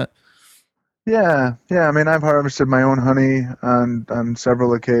with that? Yeah, yeah. I mean, I've harvested my own honey on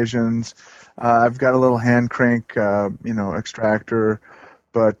several occasions. I've got a little hand crank, extractor,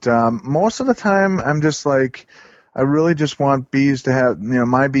 but most of the time, I'm just like, I really just want bees to have,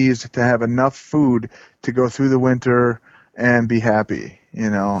 my bees to have enough food to go through the winter and be happy.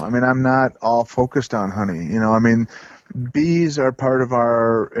 I mean, I'm not all focused on honey. I mean, bees are part of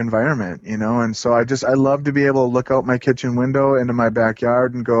our environment, and so I love to be able to look out my kitchen window into my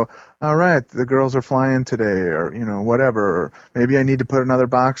backyard and go, all right, the girls are flying today, or whatever, or maybe I need to put another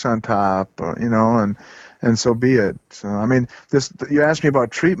box on top, or, and so be it. So I mean, this you asked me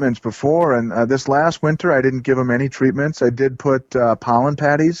about treatments before, and this last winter I didn't give them any treatments. I did put pollen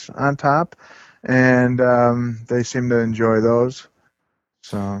patties on top, and they seem to enjoy those.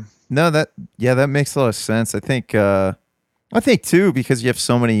 So No, that makes a lot of sense. I think too because you have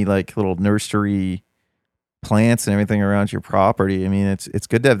so many like little nursery plants and everything around your property. I mean, it's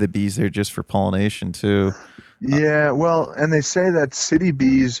good to have the bees there just for pollination too. yeah, well, and they say that city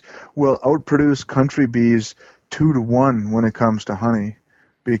bees will outproduce country bees 2 to 1 when it comes to honey,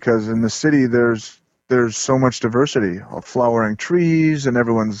 because in the city there's so much diversity of flowering trees and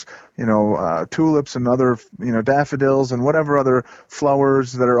everyone's tulips and other daffodils and whatever other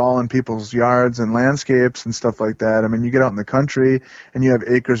flowers that are all in people's yards and landscapes and stuff like that. I mean, you get out in the country and you have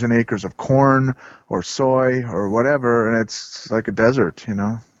acres and acres of corn or soy or whatever, and it's like a desert.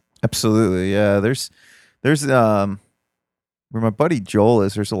 Absolutely, yeah. There's where my buddy Joel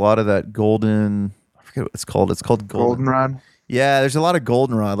is. There's a lot of that golden. I forget what it's called. It's called golden. Goldenrod. Yeah, there's a lot of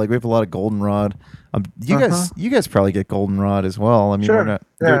goldenrod. Like we have a lot of goldenrod. You Uh-huh. guys probably get goldenrod as well. I mean, we're Sure. not.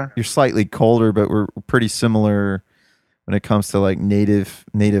 Yeah. You're slightly colder, but we're pretty similar when it comes to like native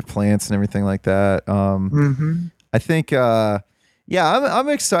plants and everything like that. Mm-hmm. I think, yeah, I'm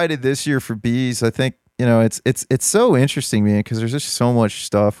excited this year for bees. I think it's so interesting, man, because there's just so much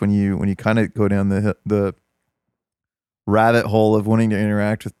stuff when you kind of go down the rabbit hole of wanting to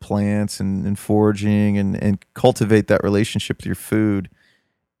interact with plants and foraging and cultivate that relationship with your food.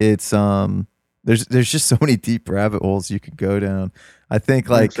 It's there's just so many deep rabbit holes you could go down. I think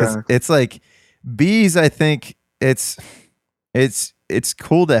like 'cause Exactly. it's like bees. I think it's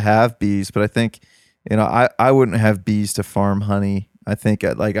cool to have bees, but I think I wouldn't have bees to farm honey. I think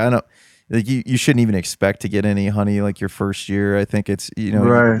like I don't like you shouldn't even expect to get any honey like your first year. I think it's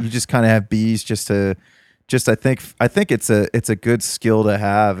Right. you just kind of have bees just I think it's a good skill to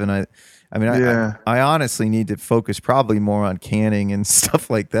have, and I mean Yeah. I honestly need to focus probably more on canning and stuff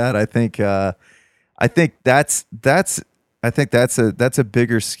like that. I think that's a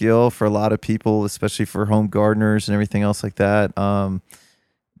bigger skill for a lot of people, especially for home gardeners and everything else like that.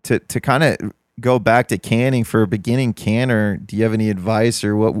 To kind of go back to canning for a beginning canner, do you have any advice,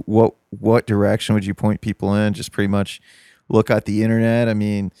 or what direction would you point people in? Just pretty much look at the internet. I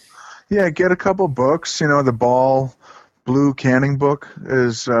mean, Yeah, get a couple books. The Ball Blue Canning book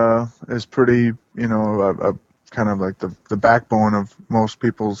is pretty, a kind of like the backbone of most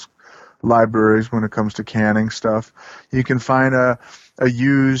people's libraries when it comes to canning stuff. You can find a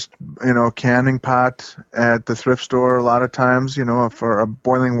used, canning pot at the thrift store a lot of times, for a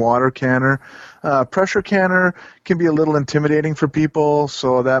boiling water canner. Pressure canner can be a little intimidating for people,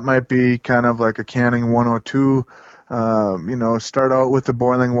 so that might be kind of like a canning 102. Start out with the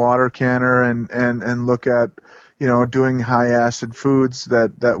boiling water canner and look at, doing high acid foods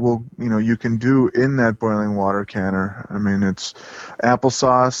that will, you can do in that boiling water canner. I mean, it's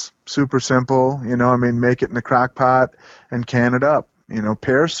applesauce, super simple, I mean, make it in the crock pot and can it up.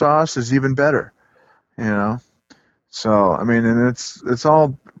 Pear sauce is even better, you know. So, I mean, and it's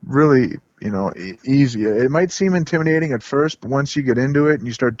all really, easy. It might seem intimidating at first, but once you get into it and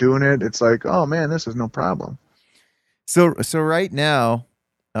you start doing it, it's like, oh man, this is no problem. so right now,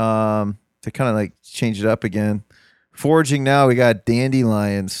 to kind of like change it up again, foraging now we got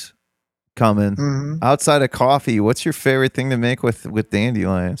dandelions coming. Hmm. Outside of coffee, what's your favorite thing to make with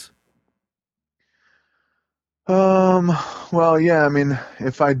dandelions? Um, well, yeah, I mean,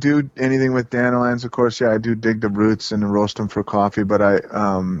 if I do anything with dandelions, of course, yeah, I do dig the roots and roast them for coffee. But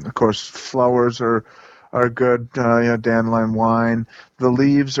of course, flowers are good. Dandelion wine. The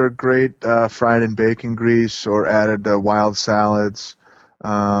leaves are great, fried in bacon grease or added to wild salads.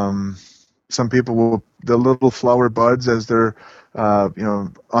 Um, some people will the little flower buds as they're,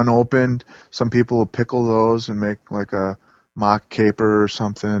 unopened. Some people will pickle those and make like a mock caper or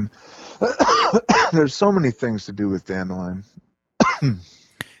something. There's so many things to do with dandelion.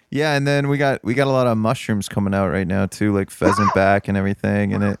 Yeah, and then we got a lot of mushrooms coming out right now too, like pheasant back and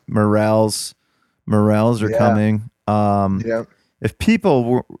everything, and morels are Yeah, coming. yeah, If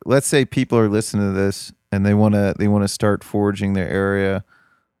people let's say people are listening to this and they want to start foraging their area,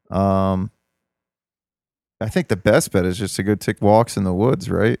 um, I think the best bet is just to go take walks in the woods,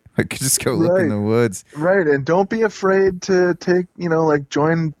 right? Like just go look in right, the woods. right. And don't be afraid to take, like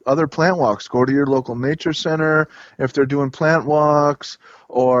join other plant walks. Go to your local nature center if they're doing plant walks,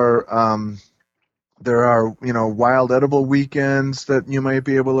 or there are, wild edible weekends that you might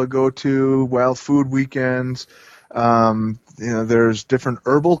be able to go to, wild food weekends. There's different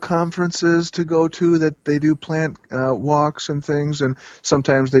herbal conferences to go to that they do plant walks and things, and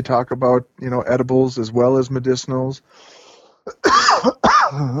sometimes they talk about, edibles as well as medicinals.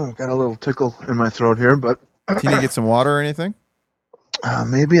 Got a little tickle in my throat here, but Can you get some water or anything?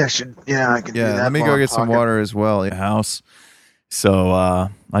 maybe I should. Yeah, I can do Yeah, let that me while go I'm get some talking. water as well in the house. So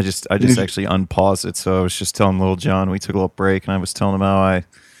I just You- actually unpaused it. So I was just telling little John we took a little break, and I was telling him how I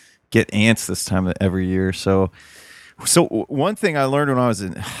get ants this time of every year. So one thing I learned when I was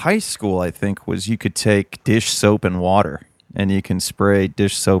in high school, I think, was you could take dish soap and water, and you can spray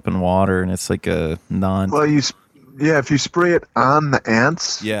dish soap and water, and it's like a non. Well, yeah, if you spray it on the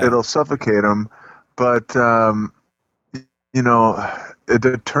ants, Yeah, it'll suffocate them. But you know, a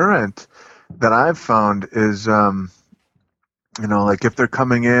deterrent that I've found is, like if they're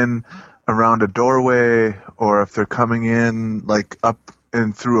coming in around a doorway or if they're coming in like up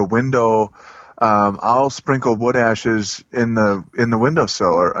and through a window, I'll sprinkle wood ashes in the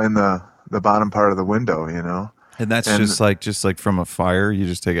windowsill or in the bottom part of the window, and that's and just like from a fire. You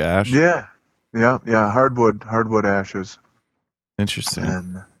just take ash. yeah, yeah, yeah, hardwood ashes, Interesting.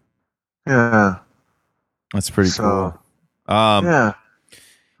 and yeah, That's pretty so cool. Um, yeah,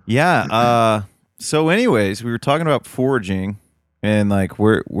 yeah. So, anyways, we were talking about foraging and like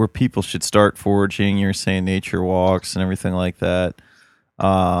where people should start foraging. You're saying nature walks and everything like that.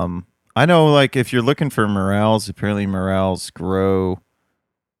 I know, like if you're looking for morels, apparently morels grow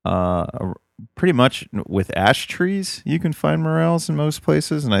pretty much with ash trees, you can find morels in most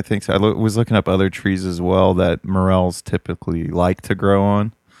places, and I think so. Was looking up other trees as well that morels typically like to grow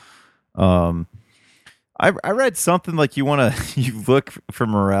on. Um, I read something like you want to you look for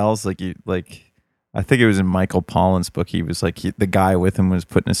morels like you like. I think it was in Michael Pollan's book. He was like the guy with him was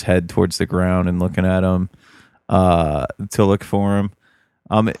putting his head towards the ground and looking at him to look for him.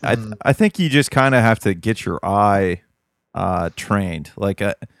 I think you just kind of have to get your eye trained. Like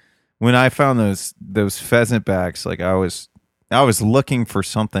when I found those pheasant backs, like I was looking for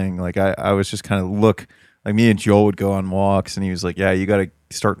something. Like I was just kind of look like me and Joel would go on walks, and he was like, "Yeah, you got to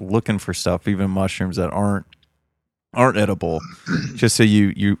start looking for stuff, even mushrooms that aren't edible, just so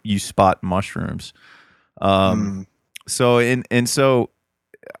you spot mushrooms." So so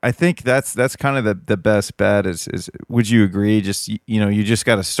I think that's kind of the best bet is would you agree? Just you just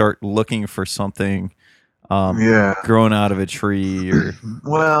got to start looking for something Yeah. growing out of a tree or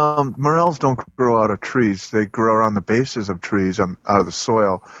Well, morels don't grow out of trees. They grow around the bases of trees out of the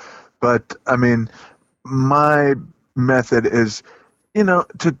soil. But I mean, my method is,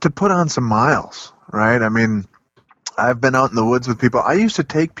 to put on some miles, right? I mean, I've been out in the woods with people. I used to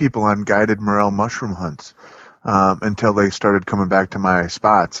take people on guided morel mushroom hunts until they started coming back to my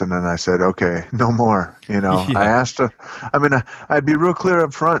spots, and then I said, okay, no more. I asked, I'd be real clear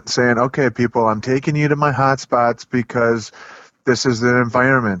up front saying, okay, people, I'm taking you to my hot spots because this is the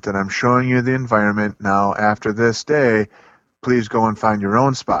environment, and I'm showing you the environment. Now, after this day, please go and find your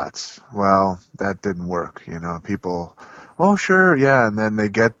own spots. Well, that didn't work. People, oh, sure, yeah. And then they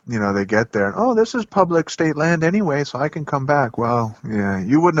get there. And, oh, this is public state land anyway, so I can come back. Well, yeah,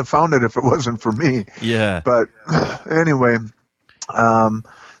 you wouldn't have found it if it wasn't for me. yeah. But anyway,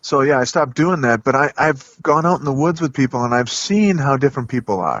 so yeah, I stopped doing that. But I've gone out in the woods with people, and I've seen how different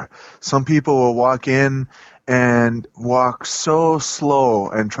people are. Some people will walk in and walk so slow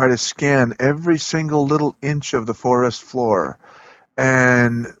and try to scan every single little inch of the forest floor.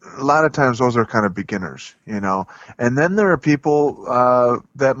 And a lot of times those are kind of beginners, And then there are people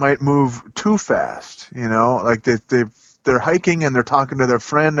that might move too fast, like they're hiking and they're talking to their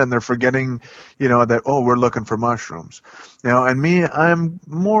friend and they're forgetting, that, oh, we're looking for mushrooms. And me, I'm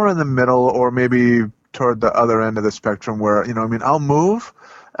more in the middle or maybe toward the other end of the spectrum where, I'll move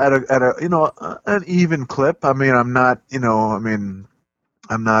at an even clip. I mean, I'm not,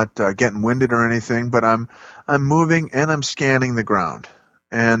 I'm not getting winded or anything, but I'm moving and I'm scanning the ground,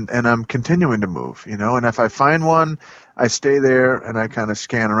 and I'm continuing to move, And if I find one, I stay there and I kind of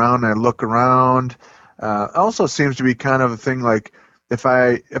scan around and I look around. Also seems to be kind of a thing like if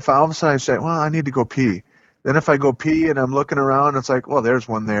all of a sudden I say, well, I need to go pee. Then if I go pee and I'm looking around, it's like, well, there's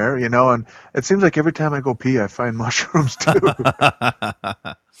one there, And it seems like every time I go pee, I find mushrooms too.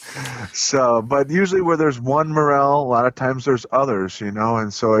 So, but usually where there's one morel, a lot of times there's others,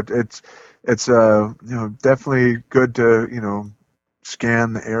 And so it's definitely good to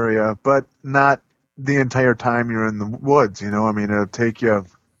scan the area, but not the entire time you're in the woods. It'll take you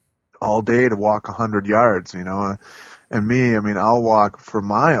all day to walk 100 yards. And me, I'll walk for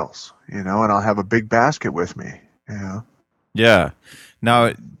miles. And I'll have a big basket with me. Yeah.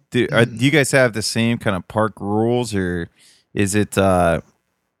 Now, do you guys have the same kind of park rules, or is it?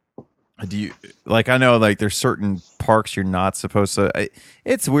 Do you like? I know, like, there's certain parks you're not supposed to.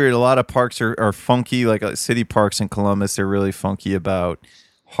 It's weird. A lot of parks are funky. Like city parks in Columbus, they're really funky about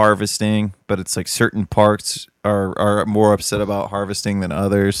harvesting. But it's like certain parks are more upset about harvesting than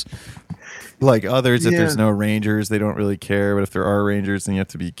others. Like others, if there's no rangers, they don't really care. But if there are rangers, then you have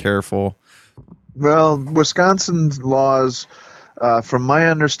to be careful. Well, Wisconsin's laws, from my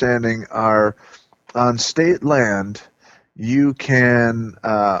understanding, are on state land. You can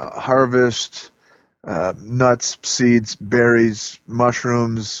harvest nuts, seeds, berries,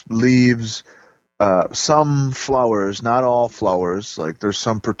 mushrooms, leaves, some flowers, not all flowers. Like there's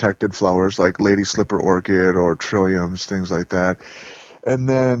some protected flowers like lady slipper orchid or trilliums, things like that. And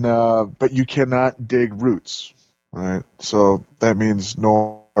then, but you cannot dig roots, right? So that means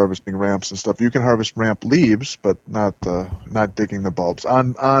no harvesting ramps and stuff. You can harvest ramp leaves, but not digging the bulbs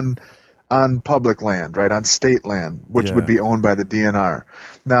on public land, right? On state land, which would be owned by the DNR.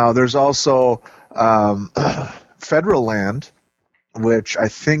 Now, there's also federal land, which I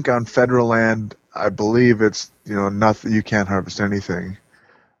think on federal land, I believe it's nothing. You can't harvest anything.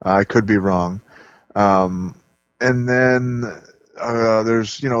 I could be wrong. And then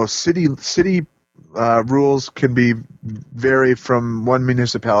there's city rules can vary from one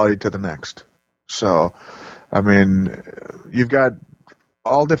municipality to the next. So, you've got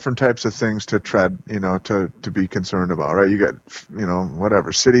all different types of things to tread, to be concerned about, right? You got,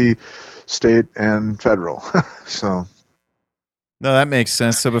 whatever, city, state, and federal. So. No, that makes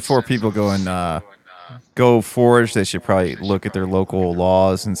sense. So before people go and go forage, they should probably look at their local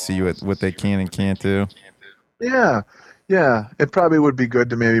laws and see what they can and can't do. Yeah, yeah. It probably would be good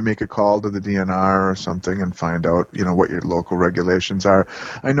to maybe make a call to the DNR or something and find out, what your local regulations are.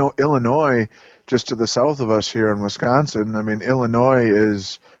 I know Illinois, just to the south of us here in Wisconsin, I mean, Illinois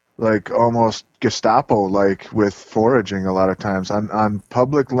is like almost Gestapo like with foraging a lot of times. On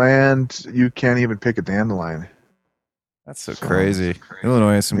public land, you can't even pick a dandelion. That's so So, crazy.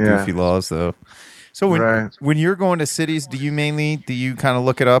 Illinois has some yeah, goofy laws though. So right. when you're going to cities, do you kind of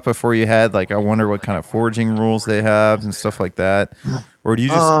look it up before you head? Like, I wonder what kind of foraging rules they have and stuff like that, or do you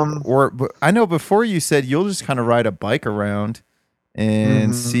just Um, I know before you said you'll just kind of ride a bike around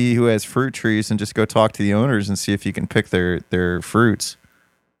and mhm. see who has fruit trees and just go talk to the owners and see if you can pick their fruits.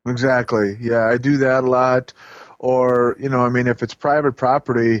 Exactly. Yeah, I do that a lot. Or, I mean, if it's private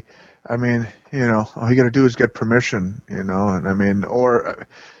property, I mean, all you got to do is get permission, and I mean, or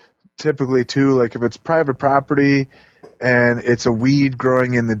typically too, like if it's private property and it's a weed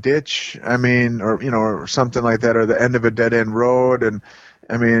growing in the ditch, I mean, or something like that, or the end of a dead end road. And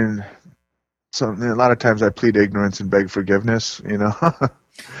I mean, a lot of times I plead ignorance and beg forgiveness.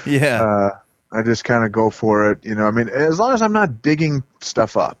 Yeah. uh, I just kind of go for it. I mean, as long as I'm not digging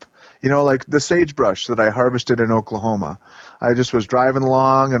stuff up. Like the sagebrush that I harvested in Oklahoma. I just was driving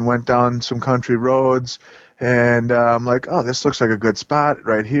along and went down some country roads, and I'm like, oh, this looks like a good spot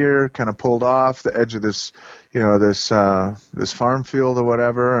right here. Kind of pulled off the edge of this farm field or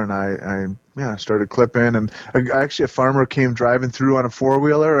whatever, and I started clipping. And actually, a farmer came driving through on a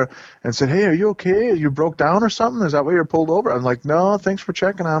four-wheeler and said, "Hey, are you okay? You broke down or something? Is that why you're pulled over?" I'm like, "No, thanks for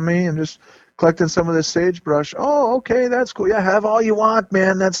checking on me and just collecting some of this sagebrush." "Oh, okay, that's cool. Yeah, have all you want,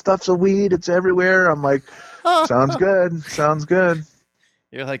 man. That stuff's a weed. It's everywhere." I'm like, "Sounds good. Sounds good."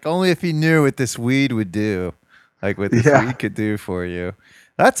 You're like, only if you knew what this weed would do, like what this Yeah. weed could do for you.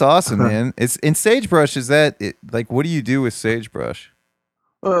 That's awesome, man. It's in sagebrush. Is that it, like what do you do with sagebrush?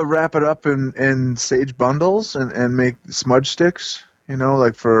 Wrap it up in sage bundles and make smudge sticks,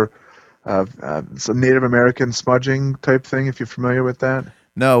 like for some Native American smudging type thing, if you're familiar with that.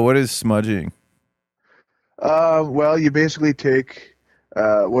 No, what is smudging? Well, you basically take,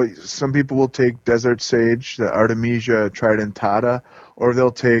 some people will take desert sage, the Artemisia tridentata, or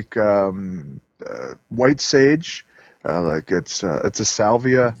they'll take white sage, like it's a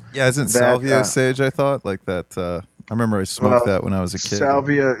salvia Yeah, isn't that, salvia sage? I thought like that. I remember I smoked well, that when I was a kid.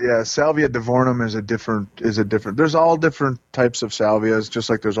 salvia, yeah, salvia divornum is a different. There's all different types of salvias, just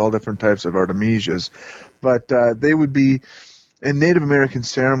like there's all different types of artemisias, but they would be in Native American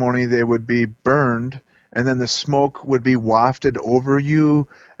ceremony, they would be burned, and then the smoke would be wafted over you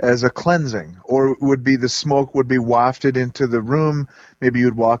as a cleansing, or the smoke would be wafted into the room. Maybe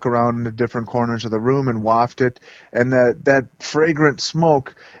you'd walk around in the different corners of the room and waft it, and that fragrant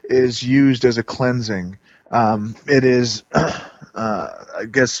smoke is used as a cleansing. It is, I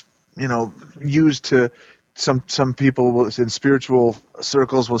guess, used to. Some people in spiritual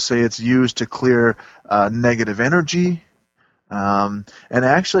circles will say it's used to clear negative energy. And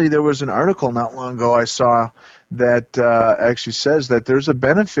actually, there was an article not long ago I saw that actually says that there's a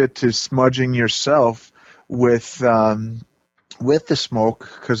benefit to smudging yourself with with the smoke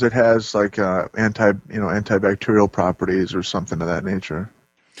because it has like antibacterial properties or something of that nature.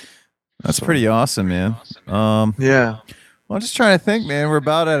 That's So pretty awesome, man. Um, yeah, well, I'm just trying to think, man. We're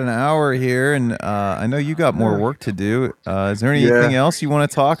about at an hour here, and I know you got more yeah, work to do. Is there anything yeah. else you want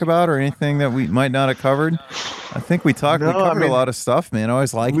to talk about, or anything that we might not have covered? I think we No, I covered a mean lot of stuff, man. I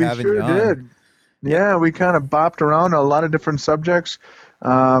always like we having you sure on. did. Yeah, Yeah, we kind of bopped around a lot of different subjects.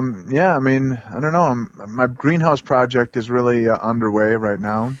 Yeah, I mean, I don't know. My greenhouse project is really underway right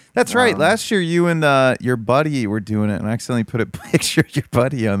now. that's right. Um, Last year, you and your buddy were doing it, and I accidentally put a picture of your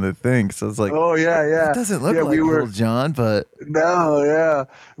buddy on the thing. So I was like, oh yeah, that yeah, doesn't look yeah. We like little were John, but no, yeah,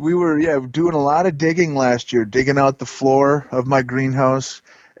 we were doing a lot of digging last year, digging out the floor of my greenhouse,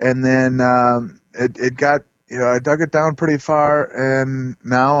 and then it got I dug it down pretty far, and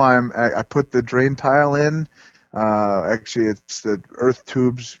now I put the drain tile in. Actually, it's the earth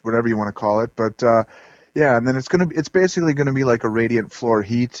tubes, whatever you want to call it, but yeah, and then it's basically gonna be like a radiant floor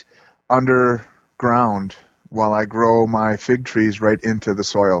heat underground while I grow my fig trees right into the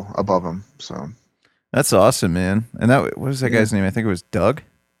soil above them. So that's awesome, man. And that what was that yeah. guy's name? I think it was Doug.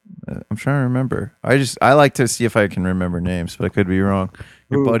 I'm trying to remember. I like to see if I can remember names, but I could be wrong.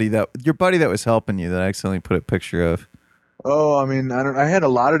 Ooh. Your buddy that was helping you that I accidentally put a picture of. Oh, I mean, I don't. I had a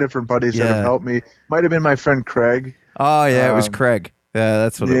lot of different buddies that have Yeah. helped me. Might have been my friend Craig. Oh yeah, it was Um, Craig. Yeah,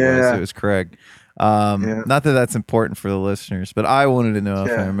 that's what it was. It yeah, was Craig. yeah, Not that that's important for the listeners, but I wanted to know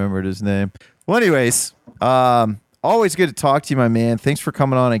if I yeah. remembered his name. Well, anyways, always good to talk to you, my man. Thanks for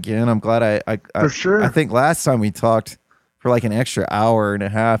coming on again. I'm glad For sure. I think last time we talked for like an extra hour and a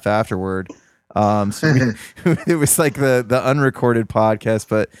half afterward. So it was like the unrecorded podcast,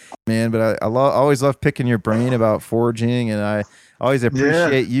 but man, but I always love picking your brain about foraging, and I always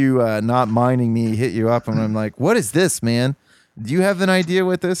appreciate you not minding me hit you up, and I'm like, what is this, man? Do you have an idea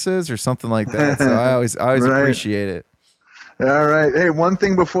what this is or something like that? So I always Right. appreciate it. All right. Hey, one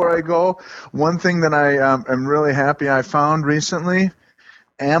thing before I go, one thing that I am really happy I found recently,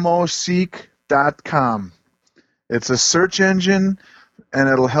 ammoseek.com. It's a search engine, and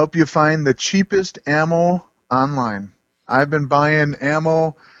it'll help you find the cheapest ammo online. I've been buying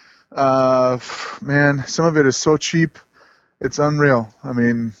ammo. Man, some of it is so cheap, it's unreal. I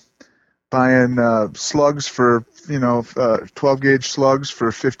mean, buying slugs for 12 gauge slugs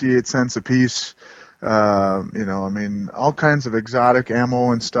for 58 cents a piece. I mean, all kinds of exotic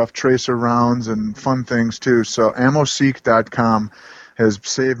ammo and stuff, tracer rounds and fun things too. So ammoseek.com has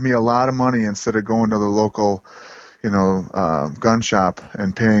saved me a lot of money instead of going to the local, gun shop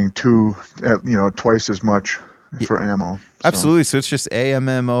and paying twice as much for ammo. So, Absolutely. So it's just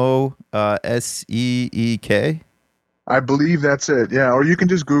AMMOSEEK. I believe that's it. Yeah, or you can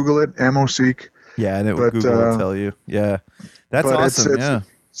just Google it, ammoseek. Yeah, and Google will tell you. Yeah, that's awesome. Yeah.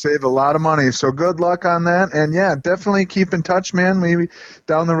 Save a lot of money. So good luck on that. And yeah, definitely keep in touch, man. Maybe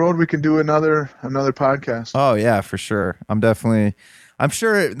down the road we can do another podcast. Oh yeah, for sure. I'm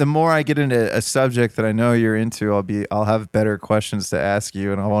sure the more I get into a subject that I know you're into, I'll have better questions to ask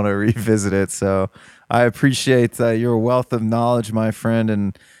you, and I want to revisit it. So I appreciate your wealth of knowledge, my friend,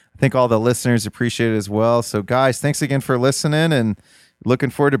 and I think all the listeners appreciate it as well. So guys, thanks again for listening, and looking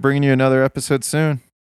forward to bringing you another episode soon.